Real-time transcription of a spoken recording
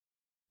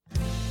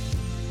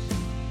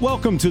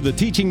Welcome to the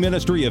teaching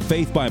ministry of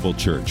Faith Bible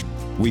Church.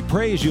 We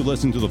pray as you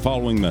listen to the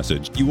following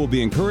message, you will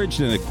be encouraged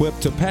and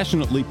equipped to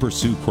passionately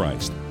pursue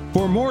Christ.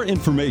 For more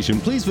information,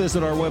 please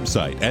visit our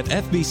website at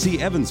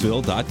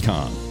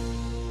fbcevansville.com.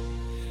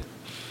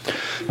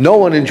 No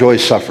one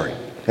enjoys suffering.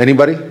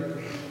 Anybody?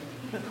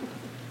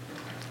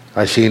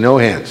 I see no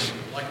hands.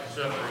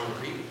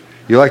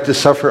 You like to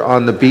suffer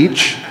on the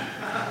beach?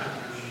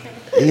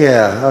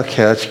 Yeah,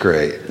 okay, that's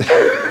great.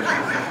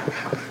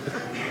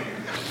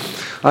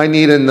 I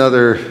need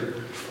another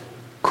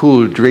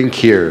cool drink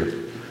here.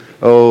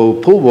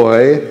 Oh, pool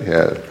boy.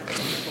 Yeah.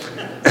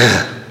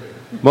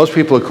 Most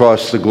people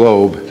across the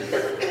globe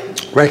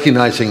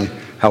recognizing,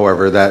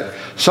 however, that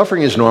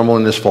suffering is normal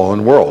in this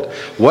fallen world.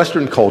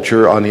 Western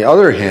culture, on the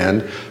other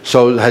hand,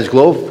 has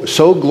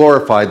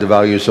glorified the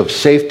values of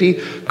safety,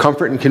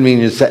 comfort, and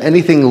convenience that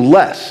anything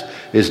less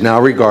is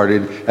now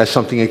regarded as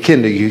something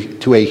akin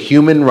to a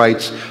human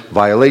rights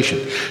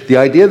violation. The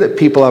idea that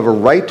people have a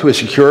right to a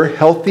secure,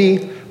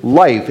 healthy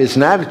life is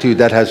an attitude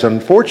that has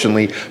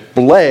unfortunately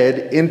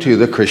bled into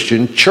the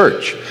Christian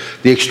church.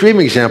 The extreme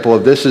example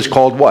of this is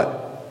called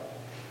what?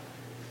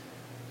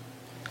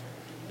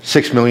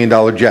 $6 million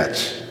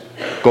jets,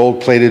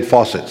 gold-plated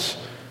faucets.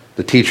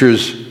 The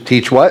teachers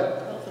teach what?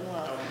 Health and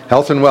wealth.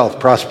 Health and wealth,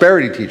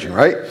 prosperity teaching,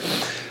 right?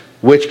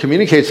 Which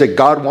communicates that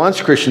God wants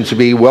Christians to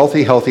be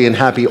wealthy, healthy, and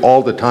happy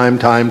all the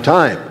time.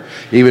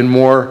 Even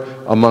more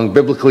among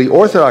biblically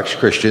orthodox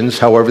Christians,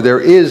 however, there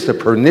is the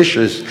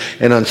pernicious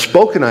and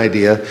unspoken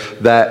idea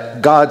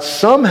that God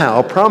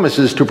somehow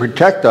promises to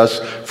protect us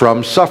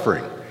from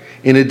suffering.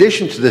 In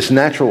addition to this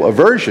natural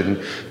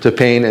aversion to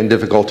pain and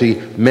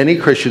difficulty, many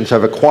Christians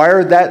have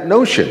acquired that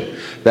notion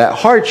that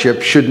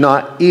hardship should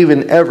not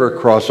even ever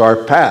cross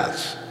our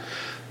paths.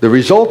 The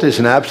result is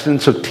an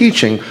absence of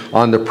teaching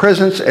on the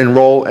presence and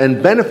role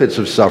and benefits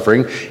of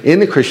suffering in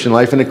the Christian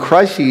life and the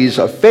crises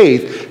of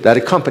faith that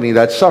accompany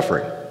that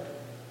suffering.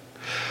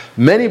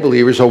 Many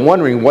believers are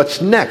wondering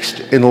what's next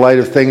in light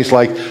of things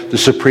like the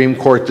Supreme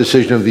Court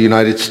decision of the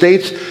United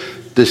States,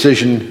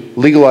 decision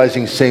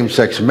legalizing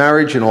same-sex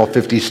marriage in all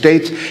 50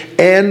 states,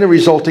 and the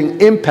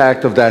resulting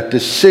impact of that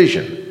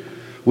decision.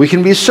 We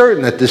can be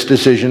certain that this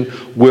decision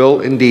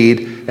will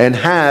indeed and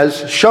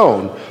has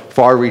shown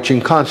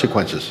far-reaching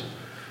consequences.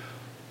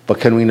 But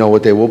can we know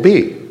what they will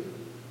be?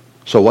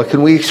 So what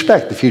can we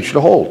expect the future to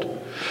hold?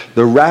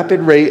 The rapid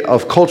rate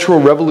of cultural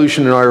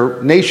revolution in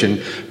our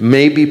nation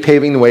may be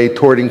paving the way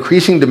toward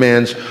increasing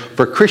demands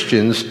for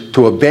Christians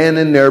to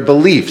abandon their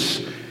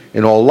beliefs.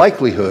 In all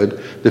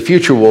likelihood, the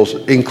future will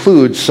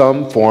include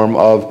some form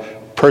of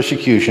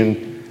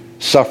persecution,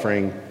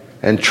 suffering,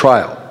 and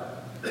trial.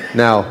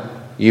 Now,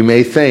 you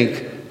may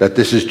think that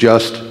this is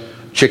just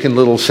Chicken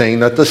Little saying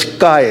that the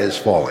sky is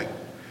falling.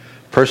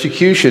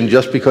 Persecution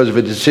just because of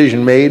a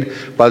decision made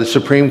by the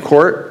Supreme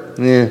Court?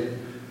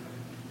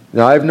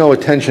 Now, I have no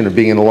intention of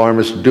being an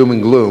alarmist, doom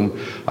and gloom.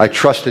 I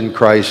trust in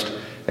Christ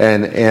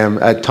and am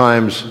at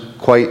times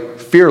quite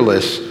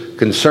fearless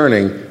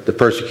concerning the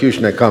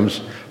persecution that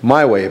comes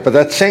my way. But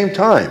at the same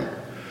time,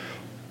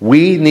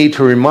 we need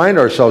to remind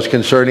ourselves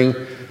concerning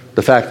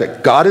the fact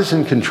that God is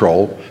in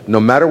control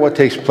no matter what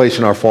takes place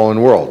in our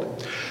fallen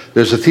world.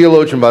 There's a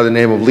theologian by the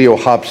name of Leo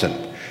Hobson,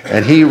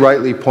 and he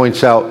rightly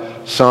points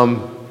out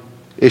some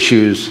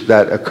issues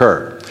that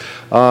occur.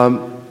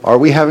 Are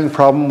we having a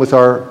problem with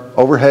our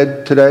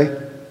overhead today?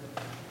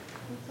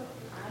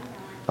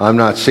 I'm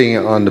not seeing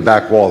it on the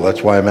back wall.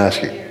 That's why I'm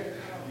asking.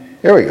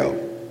 Here we go.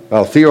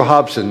 Well, Theo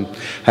Hobson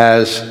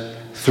has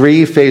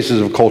 3 phases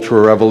of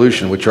cultural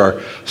revolution, which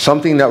are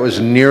something that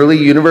was nearly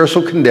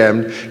universally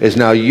condemned is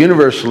now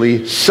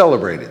universally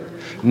celebrated.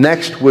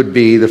 Next would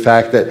be the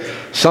fact that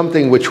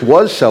something which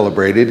was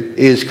celebrated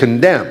is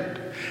condemned.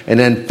 And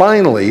then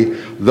finally,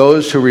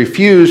 those who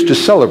refuse to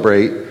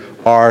celebrate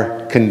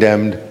are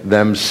condemned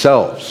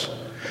themselves.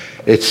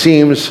 It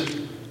seems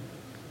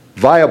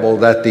viable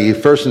that the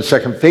first and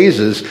second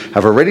phases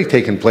have already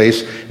taken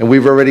place, and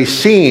we've already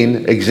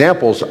seen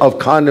examples of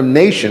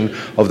condemnation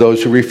of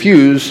those who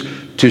refuse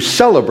to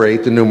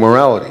celebrate the new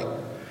morality.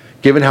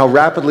 Given how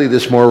rapidly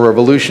this moral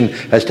revolution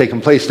has taken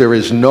place, there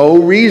is no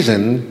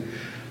reason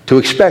to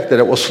expect that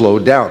it will slow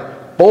down.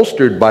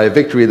 Bolstered by a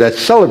victory that's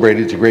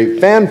celebrated to great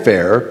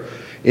fanfare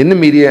in the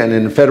media and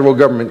in the federal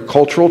government,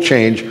 cultural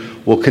change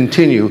will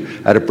continue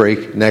at a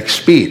breakneck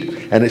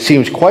speed. And it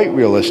seems quite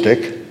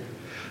realistic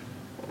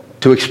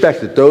to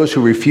expect that those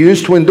who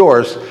refuse to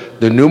endorse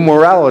the new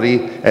morality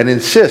and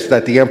insist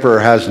that the emperor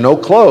has no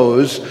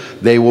clothes,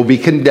 they will be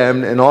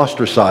condemned and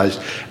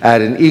ostracized at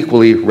an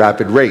equally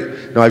rapid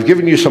rate. Now, I've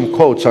given you some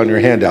quotes on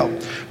your handout.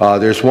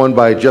 There's one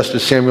by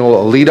Justice Samuel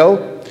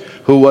Alito,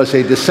 who was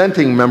a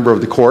dissenting member of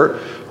the court,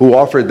 who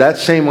offered that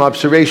same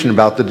observation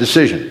about the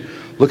decision.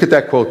 Look at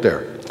that quote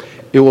there.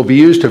 It will be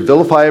used to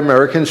vilify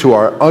Americans who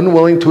are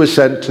unwilling to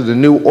assent to the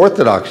new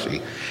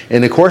orthodoxy.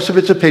 In the course of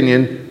its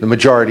opinion, the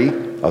majority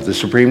of the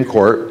Supreme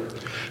Court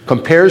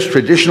compares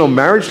traditional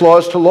marriage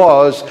laws to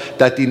laws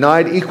that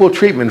denied equal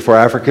treatment for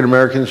African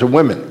Americans and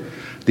women.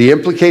 The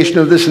implication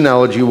of this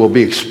analogy will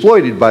be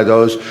exploited by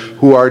those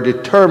who are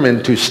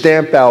determined to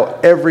stamp out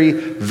every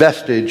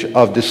vestige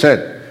of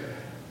dissent.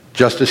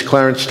 Justice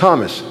Clarence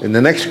Thomas, in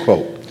the next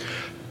quote,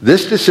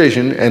 "This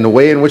decision and the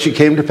way in which it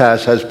came to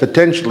pass has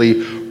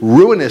potentially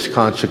ruinous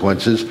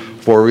consequences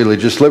for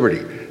religious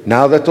liberty.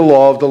 Now that the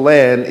law of the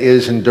land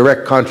is in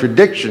direct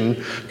contradiction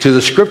to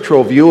the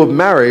scriptural view of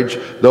marriage,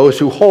 those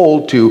who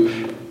hold to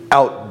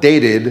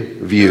outdated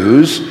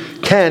views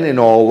can, in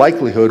all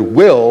likelihood,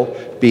 will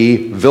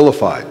be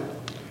vilified."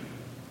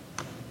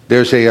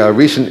 There's a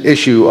recent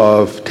issue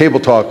of Table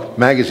Talk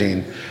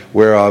magazine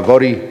where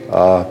Vodi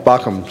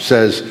Bakum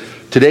says,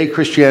 "Today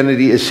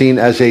Christianity is seen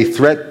as a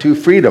threat to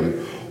freedom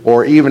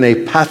or even a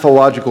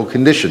pathological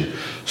condition.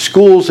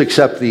 Schools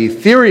accept the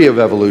theory of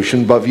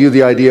evolution but view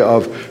the idea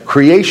of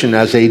creation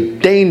as a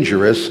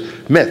dangerous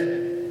myth.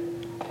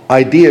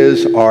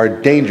 Ideas are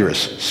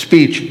dangerous.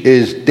 Speech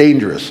is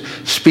dangerous.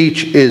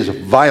 Speech is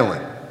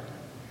violent.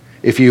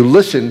 If you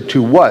listen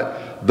to what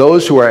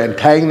those who are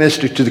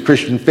antagonistic to the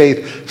Christian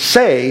faith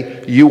say,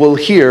 you will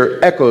hear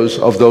echoes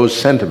of those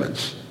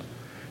sentiments."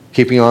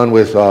 Keeping on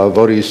with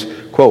Vodi's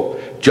quote,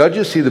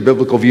 "Judges see the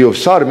biblical view of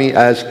sodomy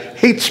as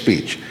hate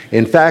speech.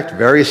 In fact,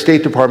 various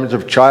State Departments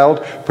of Child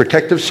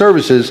Protective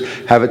Services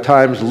have at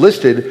times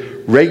listed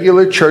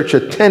regular church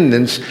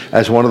attendance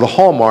as one of the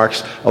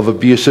hallmarks of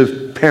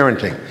abusive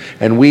parenting."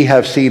 And we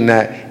have seen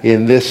that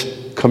in this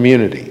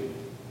community.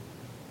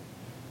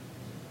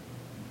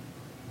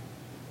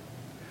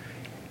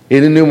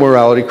 In the new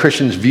morality,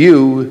 Christians'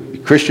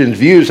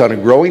 views on a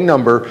growing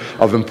number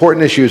of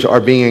important issues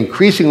are being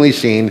increasingly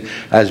seen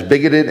as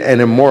bigoted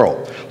and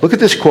immoral. Look at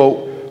this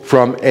quote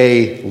from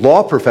a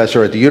law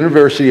professor at the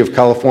University of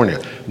California,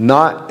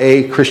 not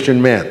a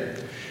Christian man.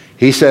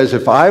 He says,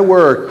 "If I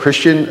were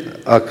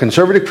a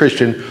conservative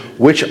Christian,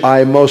 which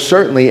I most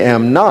certainly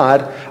am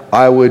not,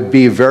 I would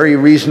be very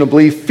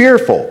reasonably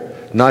fearful,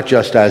 not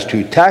just as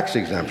to tax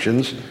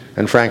exemptions,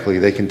 and frankly,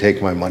 they can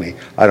take my money,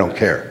 I don't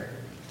care,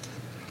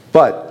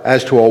 but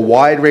as to a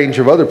wide range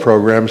of other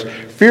programs,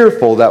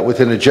 fearful that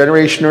within a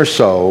generation or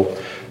so,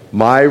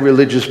 my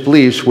religious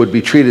beliefs would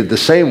be treated the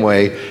same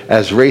way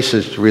as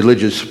racist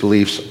religious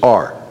beliefs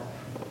are."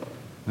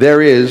 There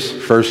is,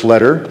 first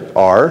letter,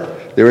 R,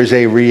 there is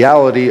a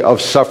reality of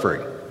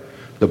suffering.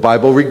 The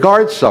Bible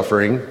regards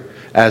suffering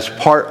as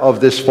part of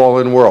this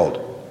fallen world.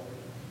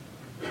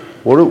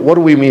 What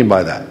do we mean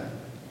by that?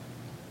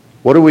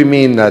 What do we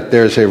mean that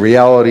there's a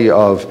reality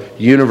of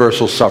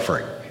universal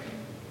suffering?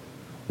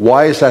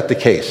 Why is that the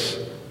case?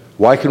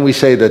 Why can we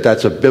say that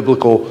that's a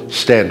biblical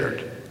standard?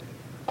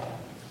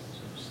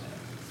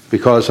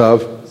 Because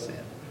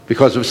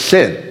of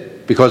sin,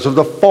 because of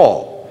the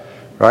fall,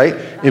 right?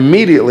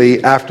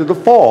 Immediately after the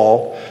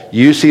fall,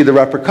 you see the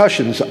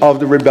repercussions of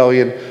the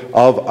rebellion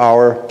of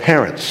our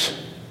parents,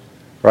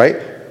 right?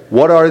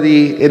 What are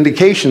the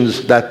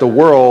indications that the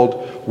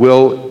world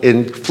will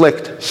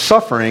inflict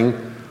suffering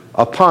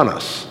upon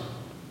us?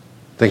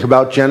 Think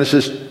about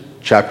Genesis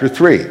chapter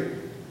 3.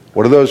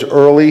 What are those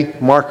early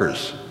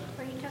markers?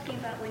 Are you talking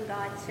about when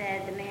God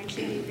said the man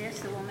should do this,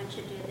 the woman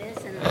should do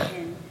this,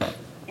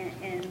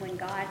 and when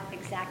God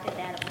exacted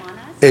that upon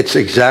us? It's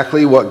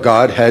exactly what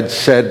God had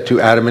said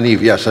to Adam and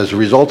Eve. Yes, as a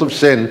result of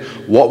sin,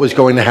 what was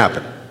going to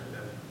happen?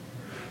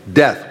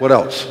 Death. What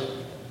else?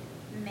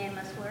 Man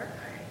must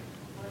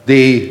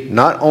work.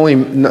 Not only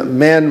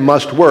man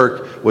must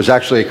work was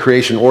actually a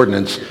creation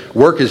ordinance.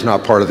 Work is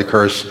not part of the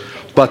curse.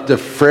 But the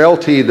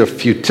frailty, the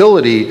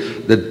futility,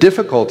 the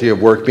difficulty of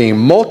work being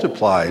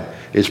multiplied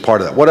is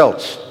part of that. What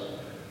else?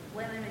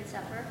 Women would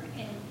suffer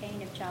in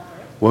pain of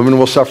childbirth. Women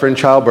will suffer in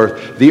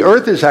childbirth. The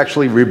earth is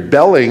actually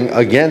rebelling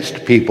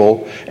against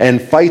people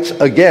and fights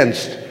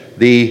against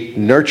the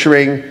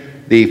nurturing,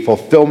 the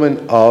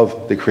fulfillment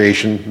of the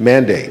creation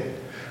mandate.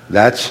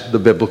 That's the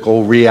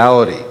biblical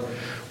reality.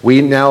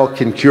 We now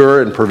can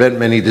cure and prevent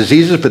many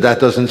diseases, but that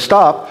doesn't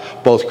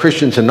stop both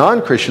Christians and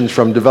non-Christians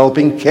from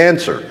developing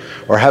cancer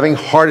or having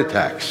heart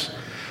attacks.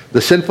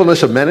 The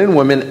sinfulness of men and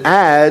women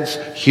adds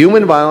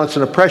human violence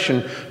and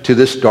oppression to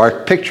this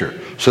dark picture,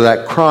 so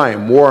that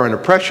crime, war, and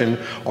oppression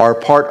are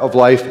part of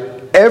life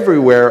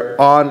everywhere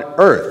on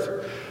earth.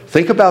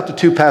 Think about the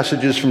two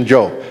passages from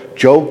Job.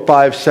 Job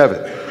 5:7.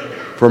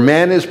 "For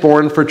man is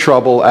born for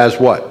trouble as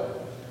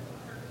what?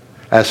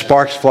 As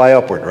sparks fly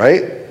upward,"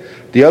 right?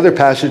 The other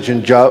passage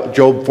in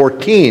Job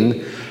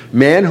 14,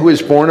 "Man who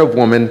is born of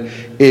woman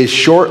is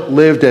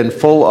short-lived and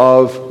full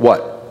of"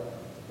 what?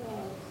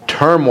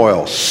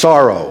 Turmoil,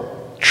 sorrow,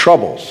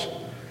 troubles.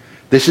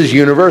 This is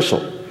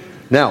universal.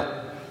 Now,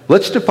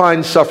 let's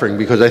define suffering,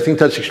 because I think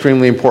that's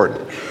extremely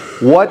important.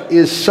 What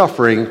is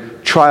suffering,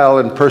 trial,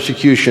 and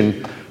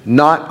persecution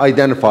not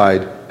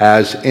identified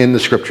as in the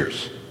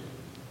Scriptures?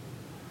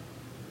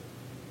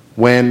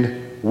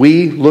 When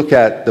we look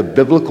at the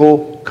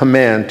biblical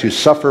command to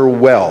suffer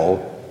well,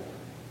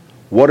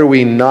 what are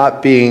we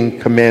not being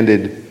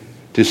commanded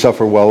to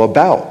suffer well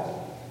about?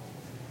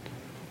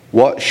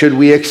 What should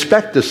we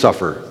expect to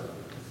suffer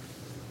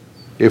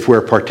if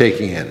we're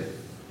partaking in?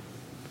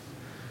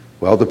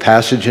 Well, the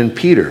passage in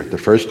Peter, the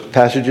first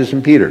passage is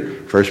in Peter,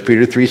 1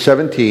 Peter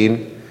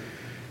 3:17.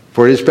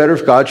 For it is better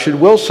if God should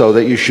will so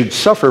that you should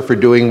suffer for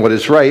doing what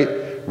is right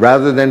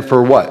rather than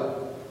for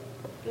what?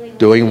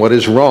 Doing what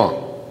is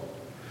wrong.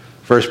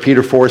 1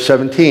 Peter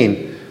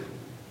 4:17.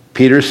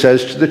 Peter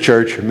says to the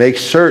church, make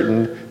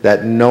certain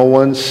that no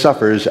one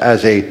suffers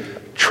as a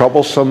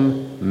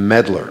troublesome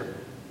meddler.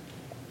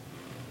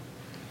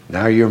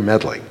 Now you're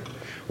meddling.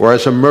 Or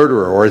as a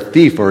murderer or a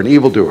thief or an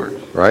evildoer,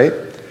 right?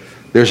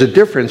 There's a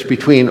difference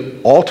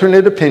between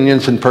alternate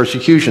opinions and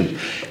persecutions.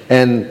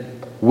 And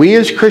we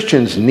as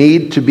Christians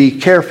need to be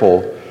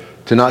careful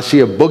to not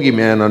see a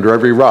boogeyman under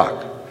every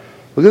rock.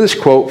 Look at this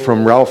quote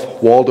from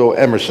Ralph Waldo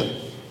Emerson.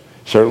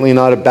 Certainly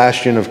not a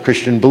bastion of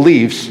Christian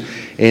beliefs.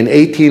 In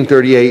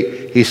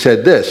 1838, he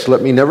said this,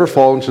 let me never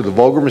fall into the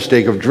vulgar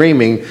mistake of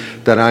dreaming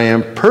that I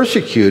am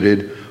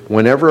persecuted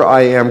whenever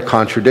I am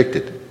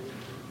contradicted.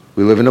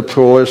 We live in a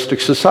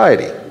pluralistic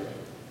society.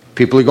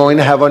 People are going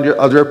to have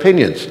other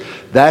opinions.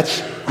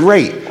 That's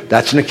great.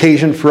 That's an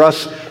occasion for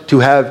us to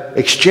have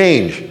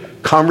exchange,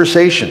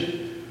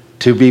 conversation,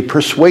 to be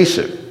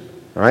persuasive.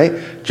 All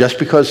right? Just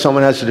because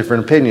someone has a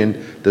different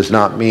opinion does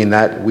not mean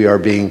that we are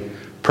being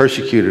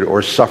persecuted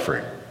or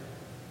suffering.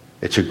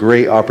 It's a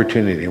great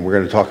opportunity, and we're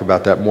going to talk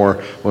about that more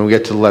when we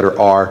get to the letter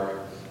R.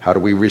 How do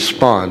we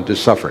respond to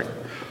suffering?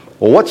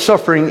 Well, what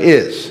suffering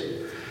is.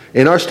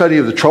 In our study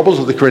of the troubles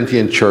of the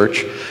Corinthian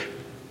church,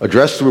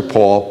 addressed through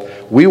Paul,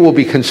 we will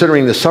be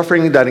considering the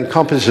suffering that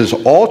encompasses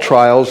all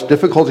trials,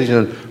 difficulties,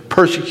 and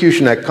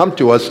persecution that come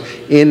to us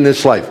in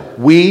this life.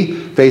 We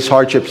face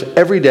hardships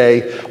every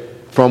day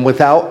from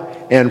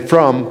without and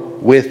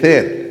from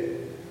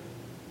within.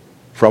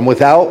 From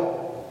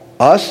without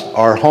us,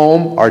 our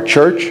home, our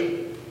church,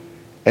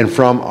 and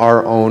from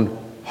our own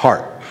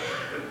heart.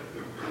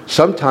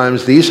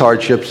 Sometimes these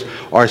hardships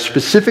are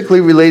specifically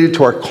related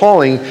to our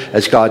calling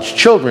as God's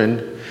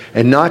children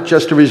and not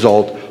just a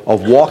result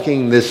of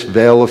walking this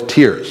vale of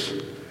tears.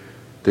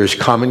 There's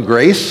common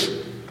grace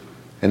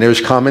and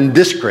there's common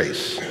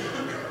disgrace.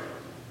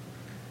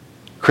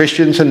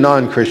 Christians and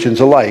non-Christians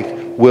alike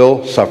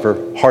will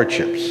suffer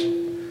hardships.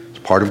 It's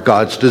part of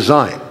God's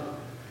design.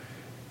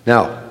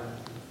 Now,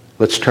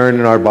 let's turn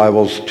in our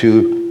Bibles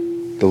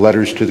to the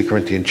letters to the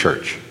Corinthian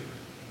church.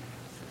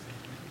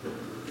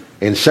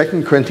 In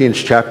 2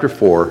 Corinthians chapter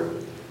 4,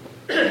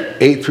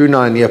 8 through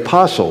 9, the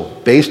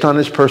apostle, based on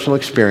his personal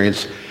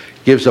experience,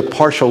 gives a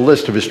partial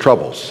list of his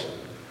troubles.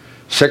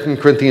 2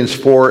 Corinthians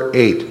 4,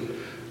 8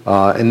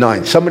 and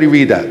 9. Somebody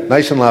read that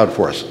nice and loud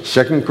for us.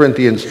 2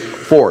 Corinthians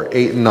 4,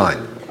 8 and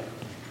 9.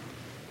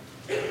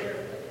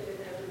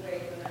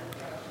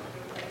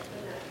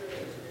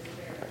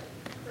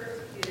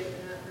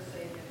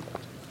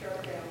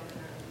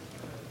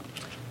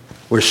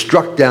 We're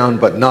struck down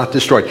but not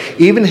destroyed.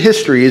 Even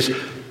history's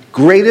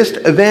greatest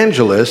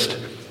evangelist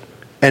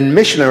and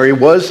missionary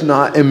was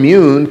not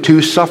immune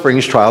to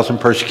sufferings, trials, and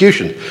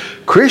persecution.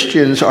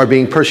 Christians are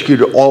being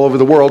persecuted all over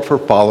the world for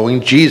following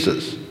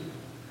Jesus.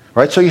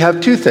 Right? So you have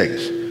two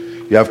things.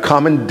 You have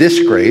common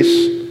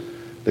disgrace,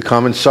 the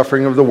common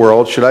suffering of the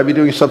world. Should I be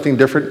doing something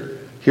different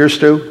here,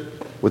 Stu,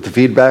 with the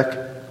feedback?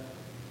 A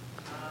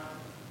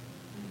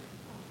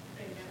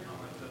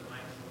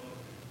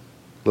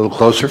little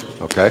closer?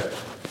 Okay.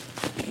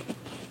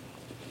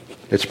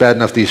 It's bad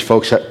enough these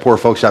poor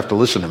folks have to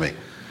listen to me.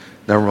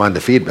 Never mind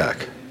the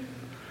feedback.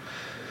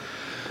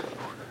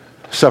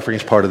 Suffering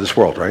is part of this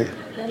world, right?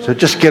 So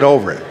just get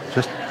over it.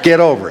 Just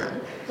get over it.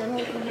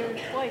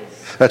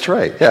 That's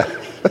right, yeah.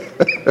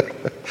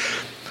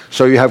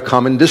 So you have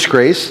common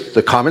disgrace,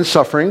 the common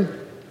suffering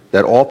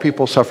that all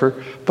people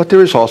suffer, but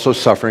there is also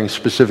suffering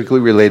specifically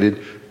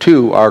related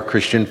to our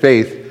Christian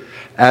faith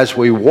as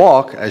we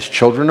walk as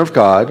children of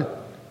God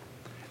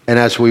and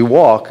as we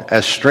walk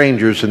as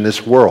strangers in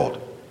this world.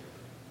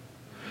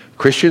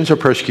 Christians are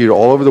persecuted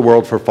all over the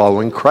world for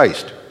following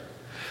Christ.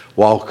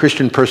 While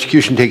Christian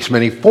persecution takes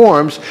many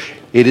forms,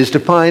 it is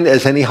defined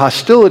as any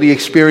hostility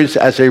experienced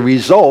as a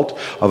result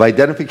of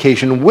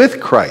identification with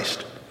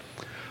Christ.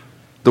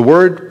 The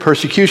word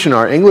persecution in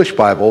our English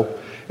Bible,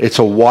 it's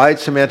a wide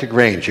semantic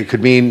range. It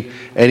could mean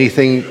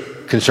anything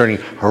concerning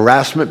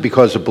harassment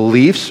because of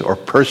beliefs or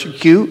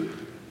persecute.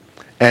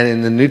 And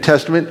in the New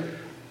Testament,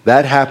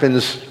 that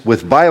happens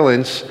with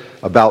violence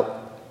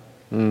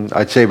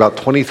I'd say about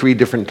 23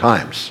 different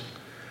times.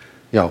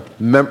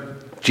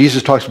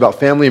 Jesus talks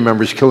about family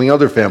members killing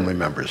other family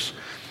members.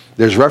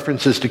 There's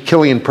references to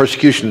killing and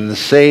persecution in the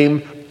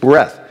same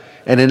breath.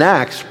 And in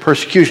Acts,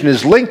 persecution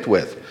is linked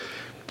with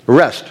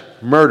arrest,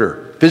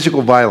 murder,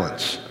 physical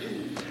violence.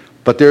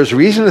 But there's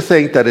reason to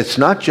think that it's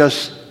not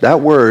just that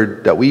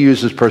word that we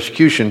use as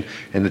persecution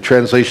in the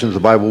translations of the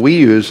Bible we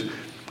use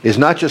is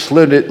not just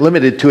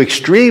limited to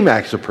extreme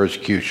acts of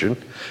persecution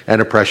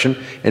and oppression.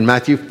 In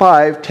Matthew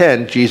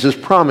 5:10, Jesus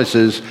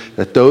promises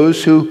that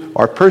those who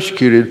are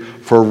persecuted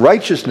for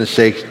righteousness'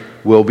 sake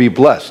will be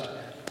blessed.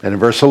 And in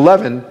verse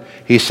 11,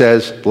 he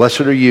says,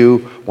 blessed are you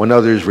when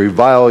others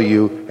revile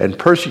you and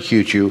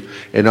persecute you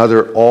and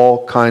utter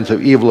all kinds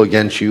of evil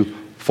against you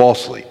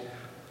falsely.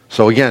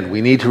 So again,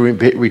 we need to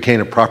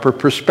retain a proper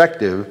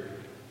perspective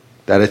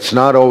that it's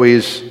not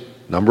always,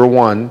 number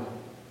one,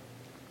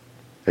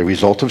 a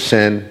result of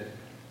sin,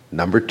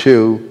 number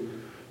two,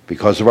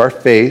 because of our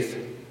faith,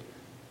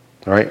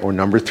 all right, or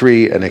number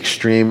three, an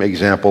extreme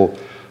example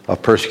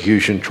of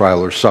persecution,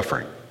 trial, or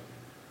suffering.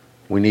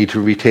 We need to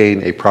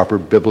retain a proper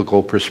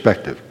biblical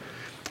perspective.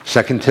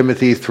 2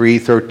 Timothy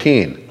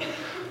 3:13.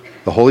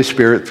 The Holy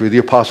Spirit, through the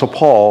Apostle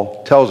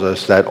Paul, tells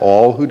us that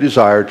all who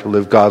desire to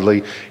live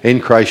godly in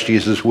Christ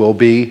Jesus will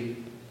be,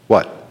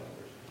 what?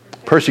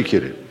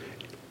 Persecuted.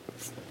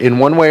 In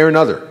one way or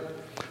another.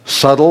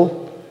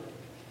 Subtle,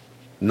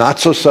 not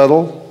so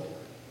subtle,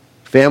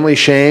 family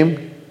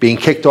shame, being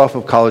kicked off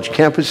of college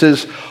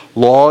campuses,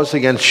 laws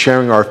against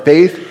sharing our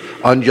faith,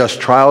 unjust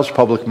trials,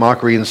 public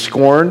mockery and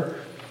scorn,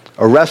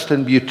 arrest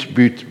and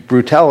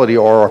brutality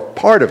are a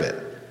part of it.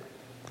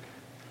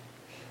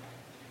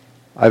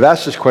 I've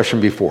asked this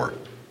question before.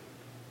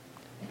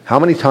 How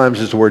many times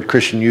is the word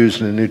Christian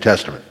used in the New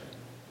Testament?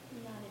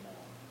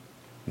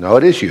 No,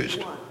 it is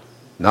used.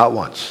 Not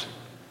once.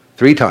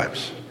 3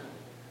 times.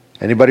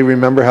 Anybody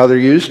remember how they're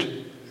used?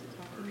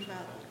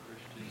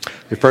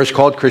 They first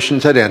called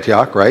Christians at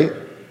Antioch, right?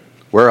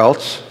 Where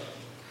else?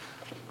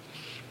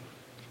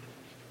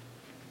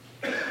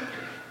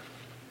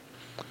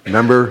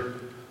 Remember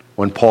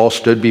when Paul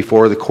stood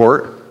before the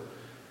court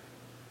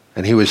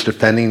and he was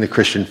defending the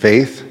Christian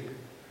faith?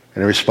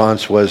 And the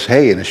response was,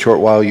 hey, in a short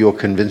while you will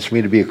convince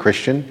me to be a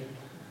Christian.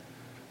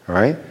 All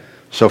right?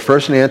 So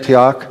first in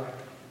Antioch,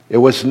 it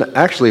was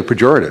actually a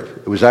pejorative.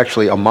 It was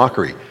actually a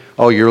mockery.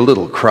 Oh, you're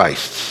little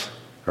Christs.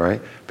 All right?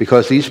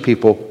 Because these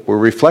people were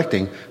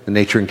reflecting the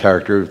nature and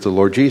character of the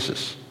Lord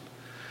Jesus.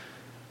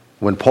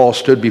 When Paul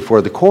stood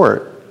before the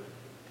court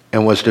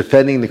and was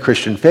defending the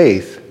Christian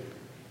faith,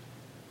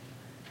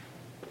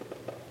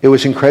 it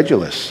was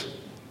incredulous.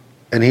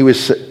 And it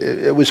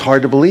was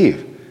hard to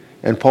believe.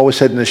 And Paul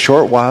said, in a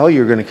short while,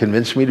 you're going to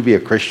convince me to be a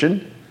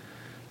Christian?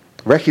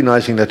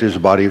 Recognizing that there's a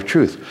body of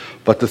truth.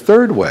 But the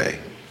third way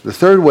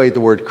the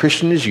word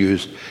Christian is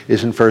used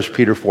is in 1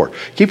 Peter 4.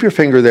 Keep your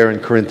finger there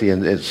in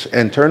Corinthians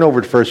and turn over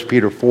to 1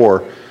 Peter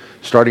 4,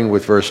 starting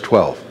with verse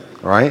 12.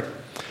 All right?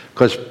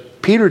 Because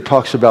Peter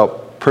talks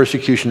about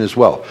persecution as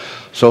well.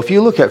 So if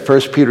you look at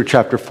 1 Peter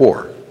chapter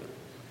 4,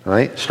 all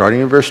right,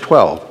 starting in verse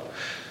 12,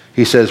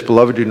 he says,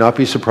 Beloved, do not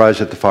be surprised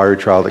at the fiery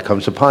trial that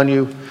comes upon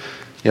you,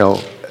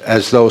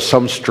 as though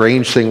some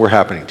strange thing were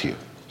happening to you.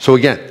 So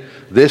again,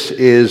 this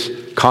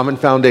is common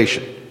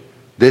foundation.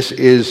 This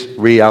is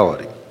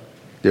reality.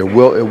 It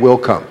will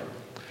come.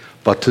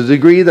 But to the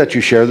degree that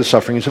you share the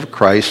sufferings of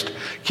Christ,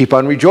 keep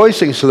on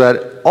rejoicing, so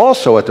that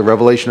also at the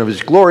revelation of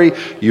his glory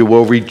you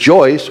will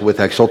rejoice with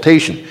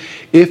exultation.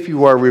 If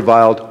you are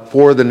reviled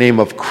for the name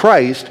of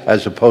Christ,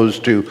 as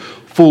opposed to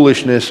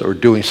foolishness or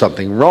doing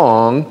something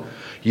wrong,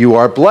 you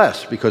are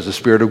blessed, because the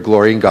Spirit of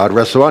glory and God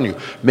rests on you.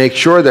 Make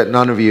sure that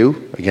none of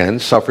you, again,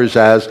 suffers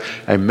as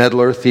a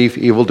meddler, thief,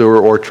 evildoer,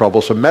 or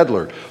troublesome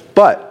meddler.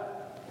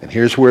 But, and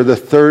here's where the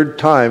third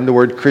time the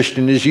word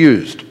Christian is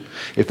used.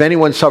 If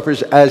anyone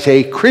suffers as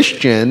a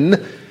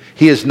Christian,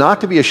 he is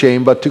not to be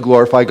ashamed, but to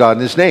glorify God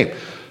in his name.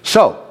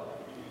 So,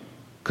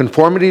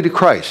 conformity to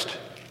Christ,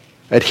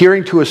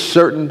 adhering to a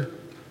certain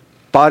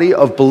body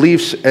of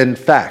beliefs and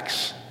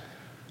facts,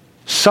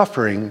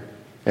 suffering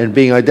and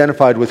being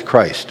identified with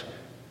Christ.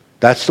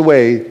 That's the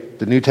way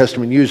the New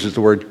Testament uses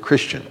the word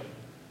Christian.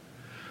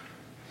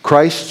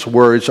 Christ's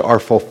words are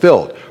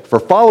fulfilled. For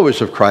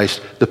followers of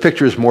Christ, the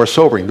picture is more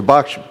sobering.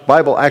 The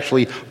Bible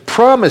actually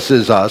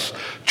promises us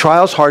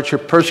trials,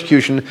 hardship,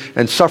 persecution,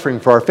 and suffering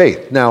for our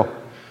faith. Now,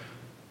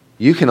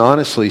 you can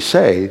honestly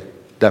say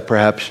that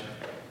perhaps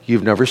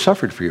you've never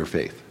suffered for your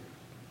faith.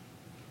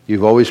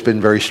 You've always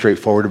been very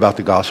straightforward about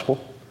the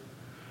gospel.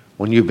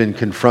 When you've been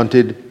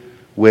confronted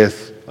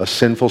with a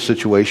sinful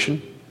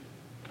situation,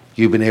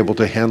 you've been able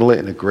to handle it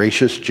in a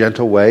gracious,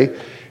 gentle way,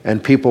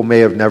 and people may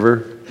have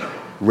never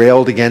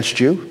railed against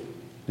you,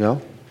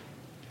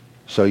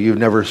 so you've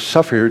never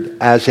suffered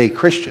as a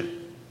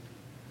Christian.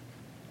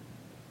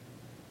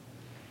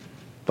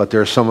 But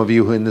there are some of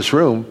you in this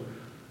room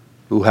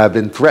who have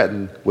been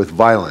threatened with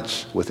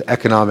violence, with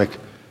economic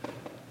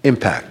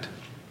impact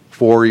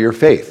for your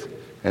faith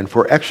and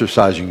for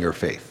exercising your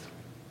faith.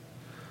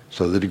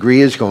 So the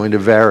degree is going to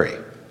vary.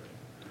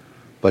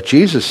 But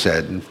Jesus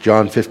said in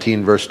John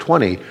 15, verse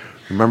 20,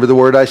 remember the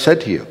word I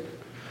said to you,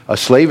 a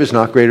slave is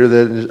not greater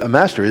than a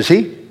master, is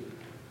he?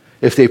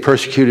 If they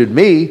persecuted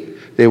me,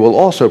 they will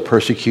also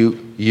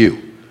persecute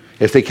you.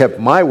 If they kept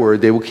my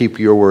word, they will keep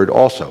your word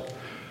also.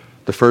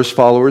 The first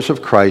followers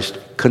of Christ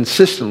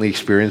consistently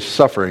experienced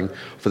suffering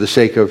for the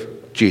sake of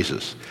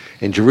Jesus.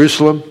 In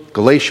Jerusalem,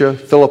 Galatia,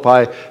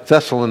 Philippi,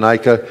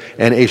 Thessalonica,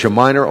 and Asia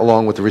Minor,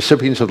 along with the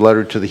recipients of the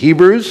letter to the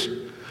Hebrews,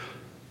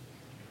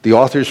 the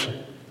authors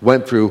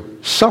went through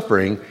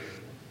suffering,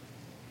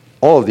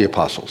 all of the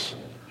apostles.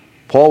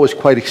 Paul was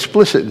quite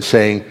explicit in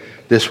saying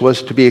this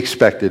was to be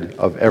expected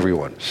of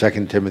everyone.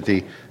 2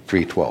 Timothy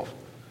 3:12.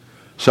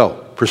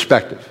 So,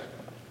 perspective.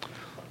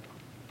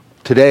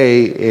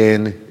 Today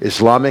in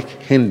Islamic,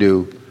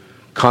 Hindu,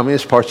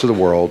 communist parts of the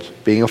world,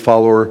 being a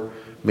follower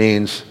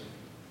means,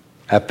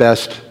 at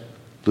best,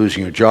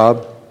 losing your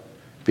job,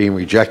 being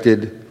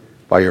rejected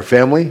by your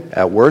family.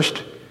 At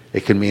worst,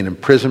 it can mean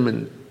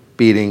imprisonment,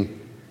 beating,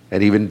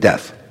 and even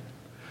death.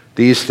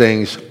 These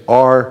things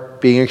are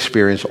being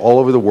experienced all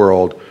over the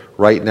world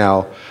right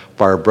now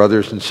by our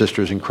brothers and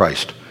sisters in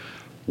Christ.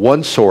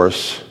 One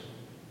source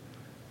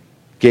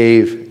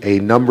gave a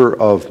number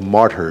of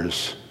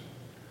martyrs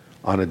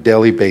on a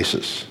daily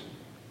basis.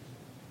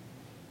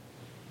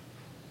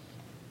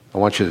 I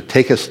want you to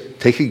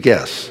take a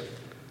guess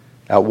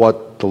at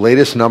what the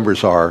latest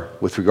numbers are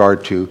with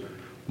regard to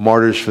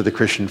martyrs for the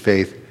Christian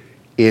faith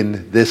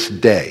in this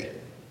day.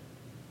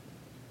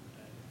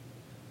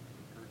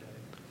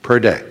 Per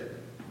day.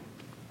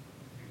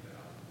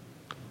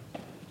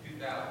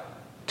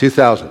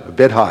 2,000, a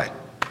bit high.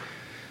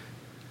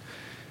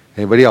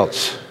 Anybody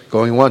else?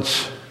 Going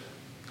once,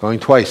 going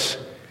twice.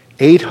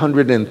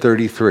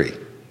 833.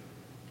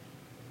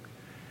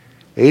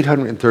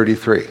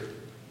 833.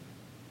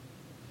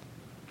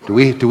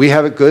 Do we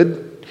have it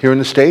good here in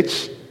the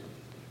States?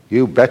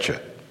 You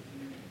betcha.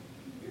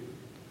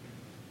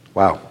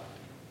 Wow.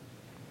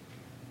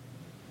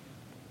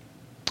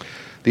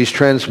 These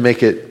trends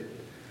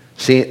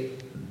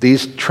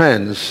these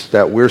trends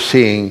that we're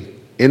seeing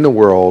in the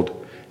world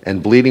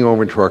and bleeding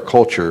over into our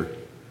culture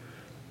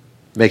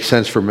make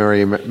sense for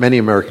many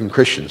American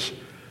Christians.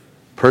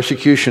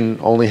 Persecution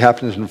only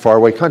happens in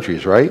faraway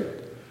countries, right?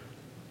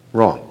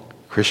 Wrong.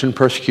 Christian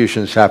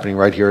persecution is happening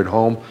right here at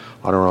home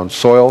on our own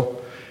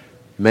soil.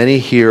 Many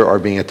here are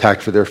being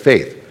attacked for their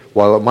faith.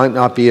 While it might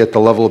not be at the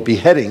level of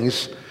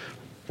beheadings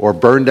or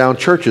burn down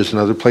churches in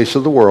other places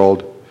of the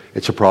world,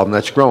 it's a problem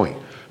that's growing.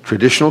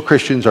 Traditional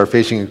Christians are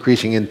facing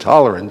increasing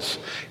intolerance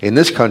in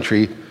this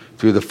country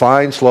through the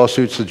fines,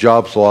 lawsuits, the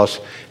jobs loss,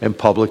 and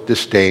public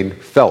disdain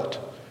felt.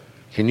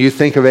 Can you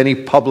think of any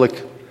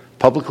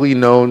publicly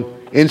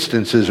known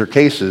instances or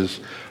cases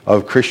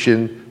of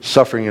Christian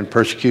suffering and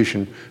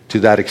persecution to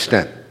that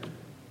extent?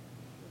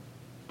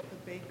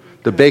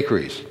 The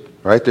bakeries,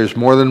 right? There's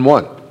more than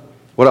one.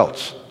 What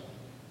else?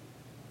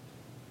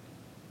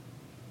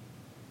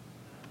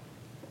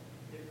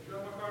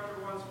 John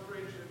MacArthur once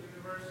preached at the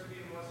university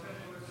in Los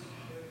Angeles,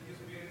 and he's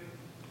been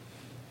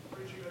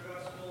preaching the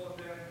gospel,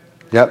 and then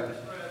Yep.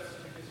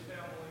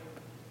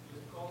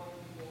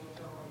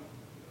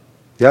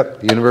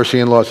 Yep, University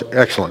in Los Angeles.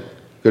 Excellent.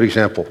 Good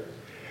example.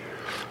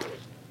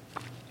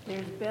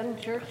 There's been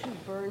churches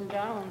burned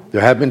down.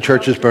 There have been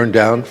churches burned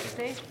down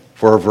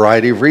for a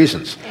variety of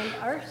reasons. And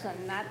arson,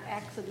 not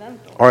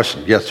accidental.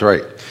 Arson, yes,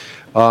 right.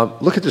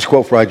 Look at this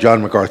quote by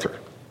John MacArthur.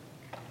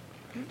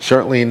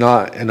 Certainly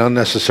not an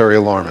unnecessary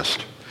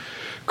alarmist.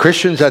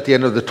 Christians at the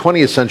end of the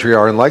 20th century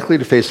are unlikely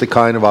to face the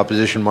kind of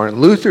opposition Martin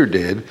Luther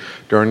did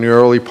during the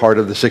early part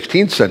of the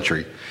 16th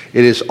century.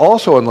 It is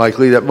also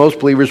unlikely that most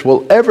believers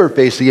will ever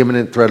face the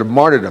imminent threat of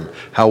martyrdom.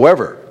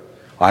 However,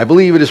 I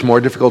believe it is more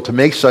difficult to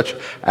make such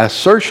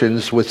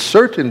assertions with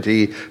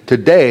certainty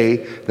today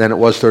than it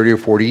was 30 or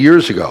 40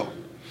 years ago.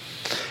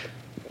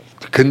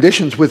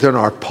 Conditions within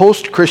our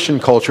post-Christian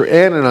culture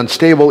and an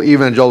unstable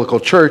evangelical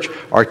church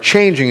are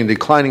changing and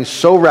declining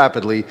so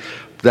rapidly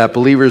that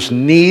believers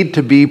need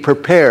to be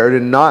prepared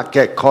and not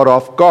get caught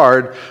off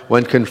guard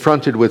when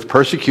confronted with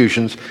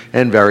persecutions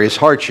and various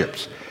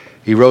hardships.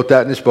 He wrote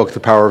that in his book, The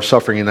Power of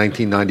Suffering, in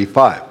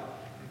 1995.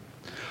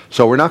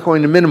 So we're not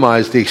going to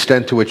minimize the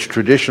extent to which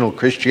traditional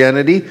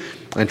Christianity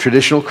and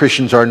traditional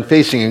Christians are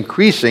facing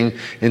increasing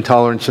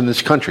intolerance in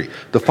this country.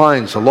 The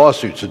fines, the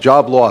lawsuits, the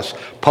job loss,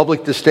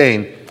 public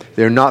disdain,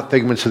 they're not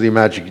figments of the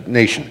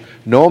imagination.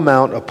 No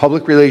amount of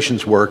public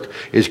relations work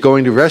is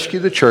going to rescue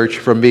the church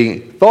from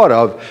being thought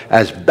of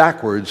as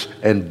backwards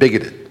and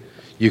bigoted.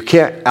 You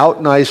can't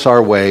out-nice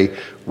our way,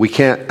 we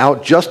can't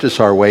out-justice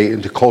our way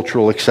into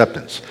cultural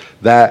acceptance.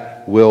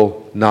 That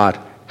will not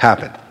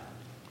happen.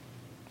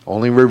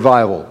 Only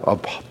revival, a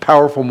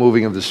powerful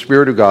moving of the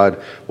Spirit of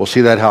God, will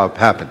see that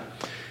happen.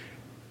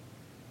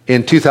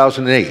 In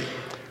 2008,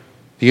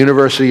 the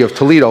University of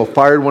Toledo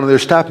fired one of their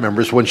staff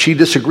members when she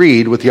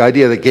disagreed with the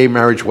idea that gay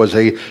marriage was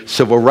a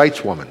civil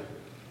rights woman.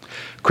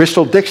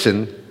 Crystal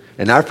Dixon,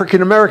 an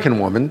African-American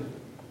woman,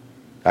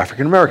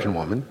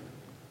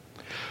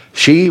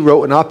 she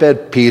wrote an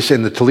op-ed piece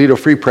in the Toledo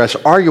Free Press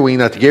arguing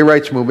that the gay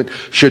rights movement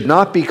should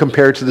not be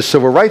compared to the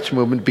civil rights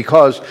movement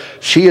because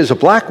she, as a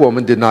black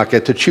woman, did not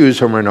get to choose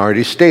her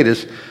minority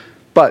status,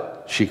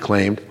 but, she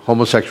claimed,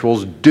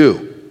 homosexuals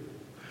do.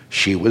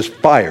 She was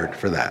fired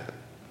for that.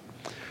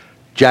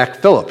 Jack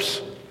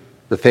Phillips,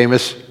 the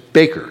famous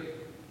baker,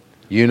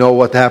 you know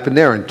what happened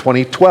there in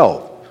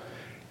 2012.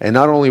 And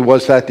not only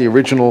was that the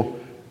original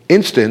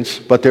instance,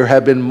 but there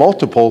have been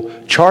multiple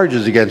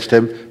charges against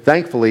him.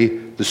 Thankfully,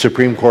 the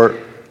Supreme Court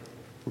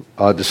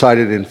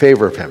decided in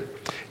favor of him.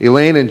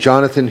 Elaine and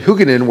Jonathan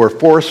Huguenin were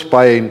forced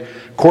by a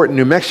court in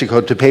New Mexico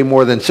to pay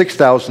more than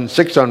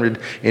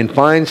 $6,600 in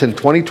fines in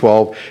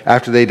 2012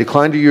 after they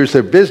declined to use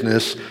their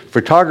business,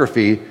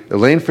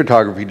 Elaine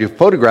Photography, to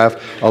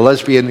photograph a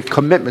lesbian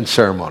commitment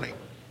ceremony.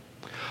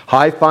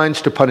 High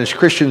fines to punish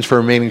Christians for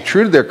remaining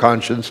true to their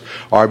conscience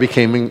are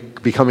becoming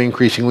becoming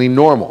increasingly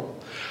normal.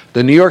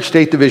 The New York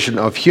State Division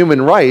of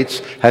Human Rights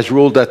has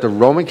ruled that the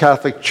Roman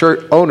Catholic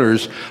Church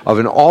owners of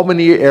an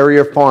Albany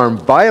area farm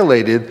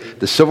violated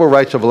the civil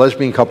rights of a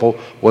lesbian couple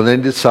when they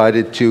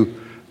decided to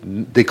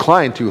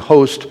decline to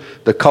host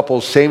the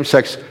couple's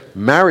same-sex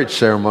marriage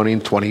ceremony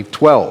in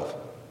 2012.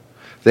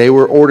 They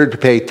were ordered to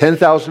pay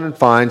 $10,000 in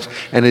fines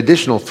and an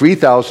additional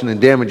 $3,000 in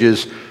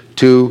damages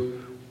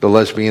to the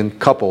lesbian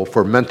couple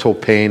for mental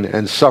pain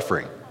and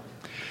suffering.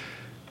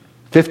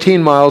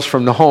 15 miles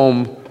from the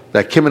home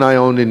that Kim and I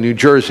owned in New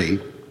Jersey,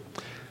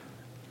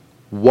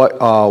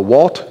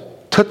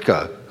 Walt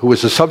Tutka, who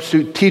was a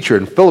substitute teacher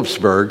in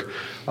Phillipsburg,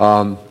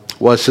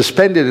 was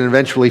suspended and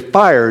eventually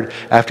fired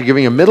after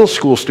giving a middle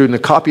school student a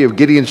copy of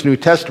Gideon's New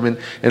Testament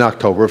in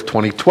October of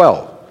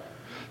 2012.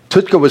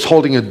 Tutka was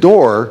holding a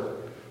door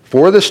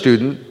for the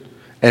student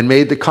and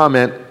made the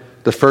comment,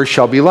 "The first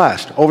shall be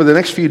last." Over the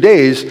next few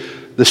days,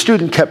 the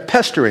student kept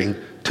pestering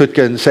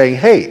Tutka and saying,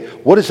 "Hey,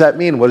 what does that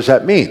mean? What does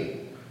that mean?"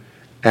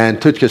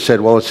 And Tutka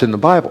said, "Well, it's in the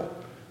Bible."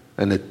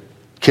 And the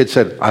kid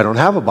said, "I don't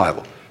have a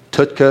Bible."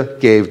 Tutka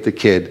gave the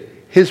kid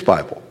his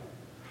Bible,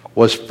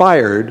 was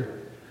fired,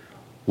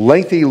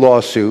 lengthy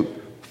lawsuit,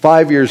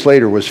 5 years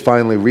later was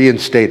finally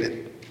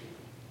reinstated.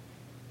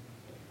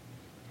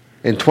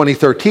 In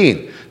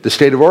 2013, the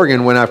state of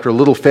Oregon went after a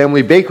little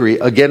family bakery,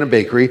 again a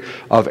bakery,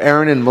 of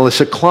Aaron and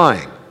Melissa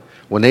Klein,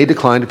 when they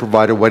declined to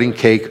provide a wedding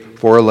cake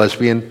for a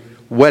lesbian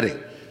wedding.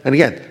 And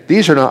again,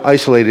 these are not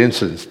isolated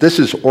incidents. This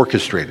is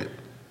orchestrated.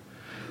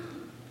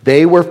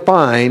 They were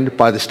fined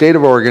by the state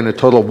of Oregon a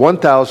total of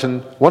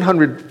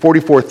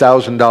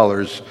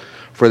 $144,000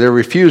 for their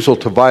refusal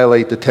to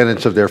violate the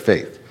tenets of their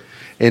faith.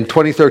 In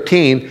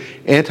 2013,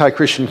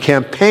 anti-Christian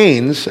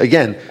campaigns,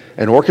 again,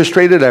 an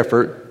orchestrated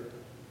effort,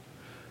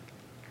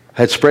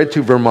 had spread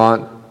to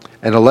Vermont,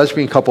 and a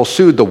lesbian couple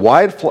sued the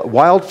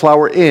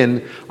Wildflower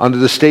Inn under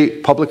the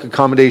state public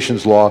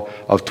accommodations law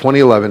of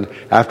 2011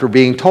 after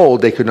being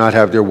told they could not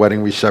have their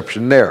wedding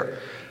reception there.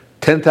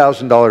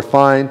 $10,000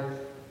 fine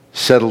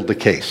settled the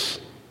case.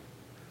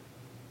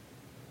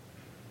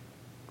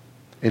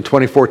 In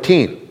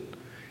 2014,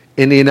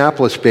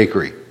 Indianapolis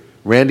Bakery,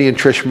 Randy and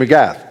Trish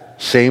McGath,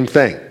 same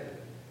thing.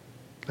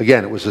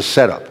 Again, it was a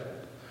setup.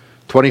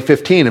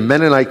 2015, a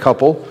Mennonite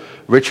couple,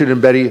 Richard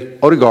and Betty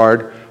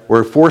Odegaard,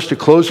 were forced to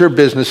close their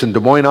business in Des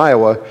Moines,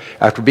 Iowa,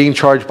 after being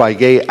charged by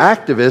gay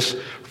activists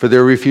for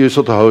their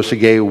refusal to host a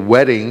gay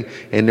wedding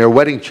in their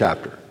wedding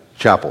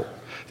chapel.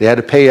 They had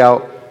to pay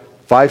out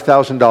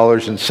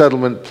 $5,000 in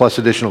settlement plus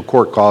additional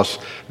court costs.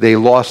 They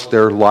lost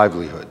their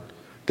livelihood.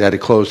 They had to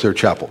close their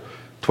chapel.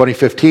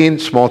 2015,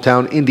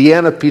 small-town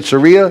Indiana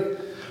pizzeria,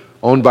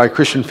 owned by a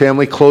Christian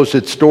family, closed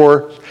its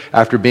doors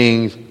after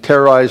being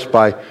terrorized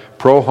by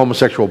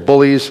pro-homosexual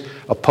bullies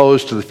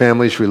opposed to the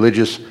family's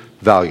religious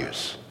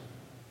values.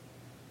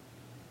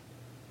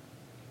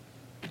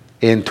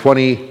 In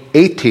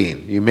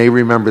 2018, you may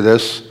remember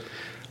this,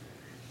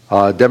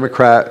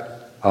 Democrat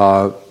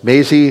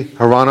Mazie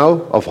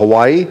Hirono of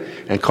Hawaii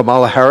and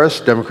Kamala Harris,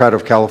 Democrat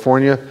of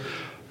California,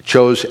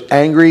 chose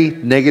angry,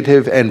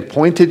 negative, and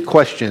pointed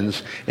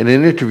questions in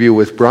an interview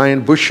with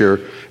Brian Busher,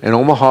 an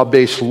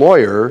Omaha-based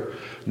lawyer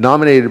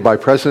nominated by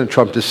President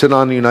Trump to sit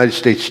on the United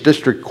States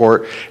District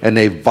Court, and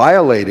they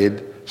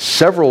violated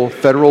several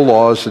federal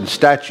laws and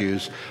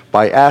statutes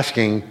by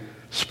asking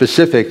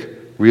specific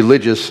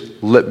religious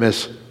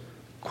litmus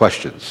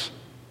questions.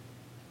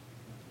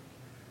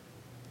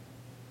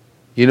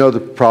 You know the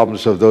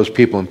problems of those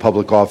people in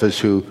public office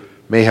who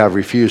may have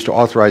refused to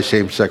authorize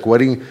same-sex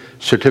wedding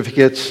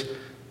certificates.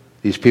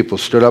 These people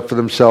stood up for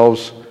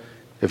themselves.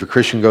 If a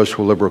Christian goes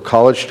to a liberal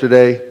college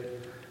today,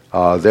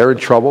 they're in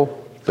trouble.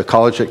 The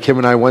college that Kim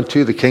and I went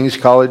to, the King's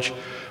College,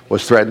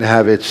 was threatened to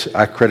have its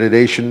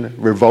accreditation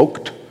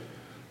revoked.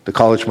 The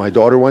college my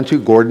daughter went to,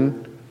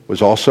 Gordon,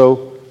 was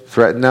also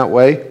threatened that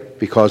way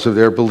because of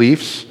their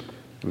beliefs,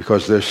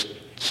 because of their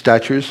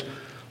statutes.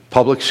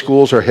 Public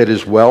schools are hit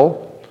as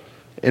well.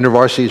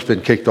 InterVarsity has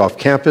been kicked off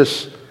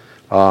campus.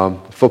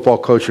 Football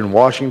coach in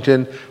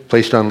Washington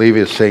placed on leave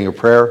as saying a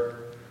prayer.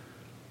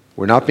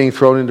 We're not being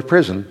thrown into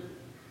prison,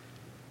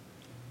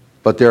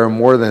 but there are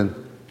more than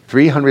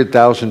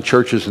 300,000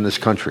 churches in this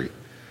country.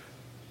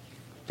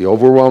 The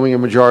overwhelming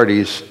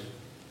majorities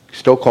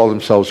still call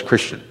themselves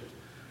Christian.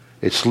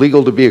 It's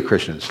legal to be a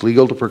Christian. It's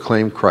legal to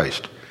proclaim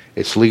Christ.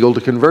 It's legal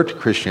to convert to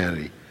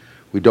Christianity.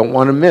 We don't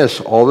want to miss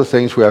all the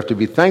things we have to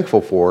be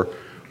thankful for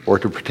or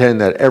to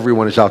pretend that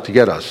everyone is out to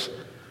get us.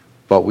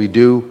 But we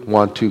do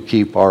want to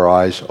keep our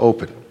eyes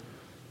open.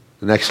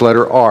 The next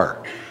letter,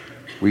 R,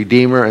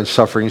 Redeemer and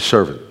Suffering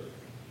Servant.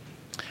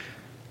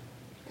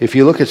 If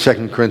you look at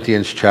 2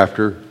 Corinthians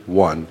chapter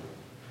 1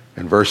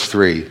 and verse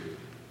 3,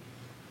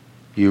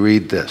 you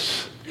read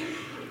this.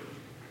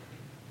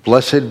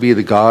 Blessed be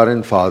the God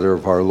and Father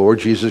of our Lord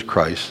Jesus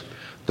Christ,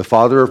 the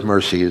Father of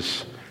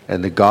mercies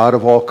and the God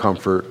of all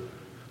comfort,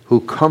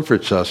 who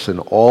comforts us in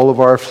all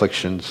of our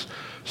afflictions,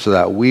 so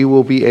that we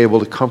will be able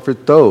to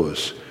comfort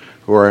those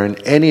who are in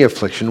any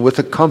affliction with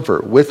the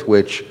comfort with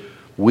which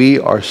we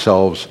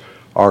ourselves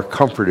are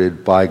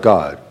comforted by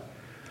God.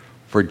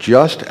 For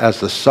just as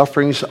the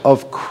sufferings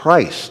of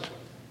Christ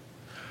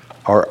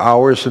are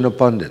ours in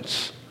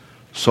abundance,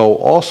 so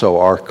also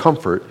our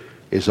comfort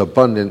is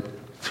abundant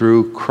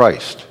through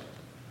Christ.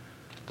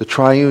 The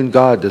triune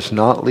God does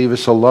not leave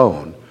us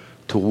alone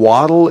to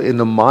waddle in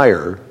the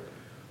mire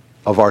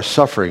of our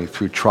suffering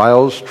through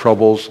trials,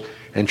 troubles,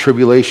 and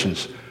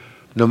tribulations,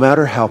 no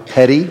matter how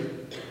petty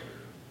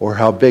or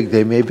how big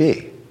they may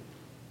be.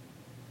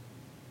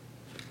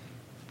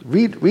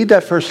 Read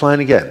that first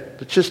line again.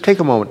 Let's just take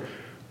a moment.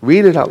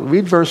 Read it out.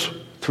 Read verse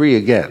 3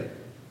 again.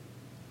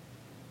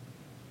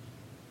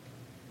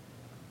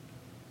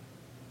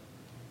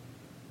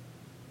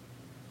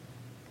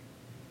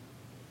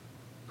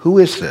 Who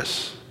is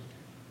this?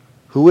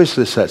 Who is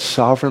this that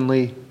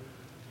sovereignly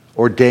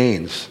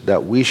ordains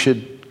that we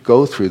should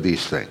go through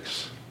these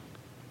things?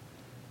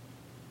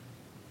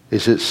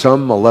 Is it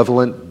some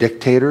malevolent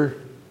dictator?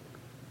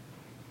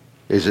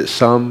 Is it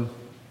some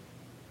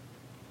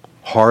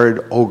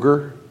horrid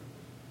ogre?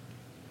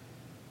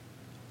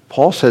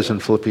 Paul says in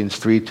Philippians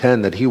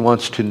 3:10 that he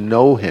wants to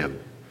know him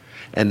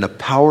and the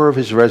power of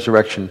his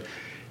resurrection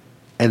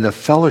and the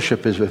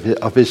fellowship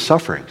of his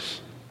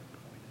sufferings.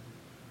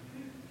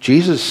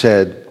 Jesus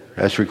said,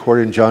 as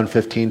recorded in John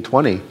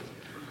 15:20,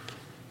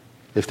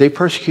 if they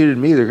persecuted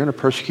me, they're going to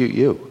persecute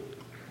you.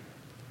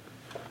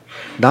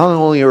 Not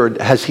only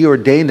has he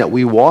ordained that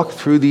we walk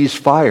through these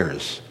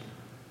fires,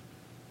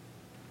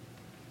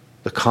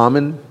 the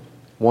common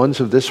ones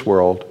of this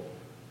world,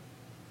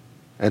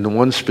 and the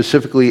ones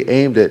specifically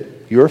aimed at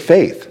your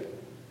faith,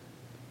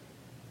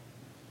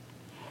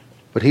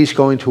 but he's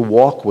going to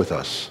walk with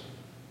us.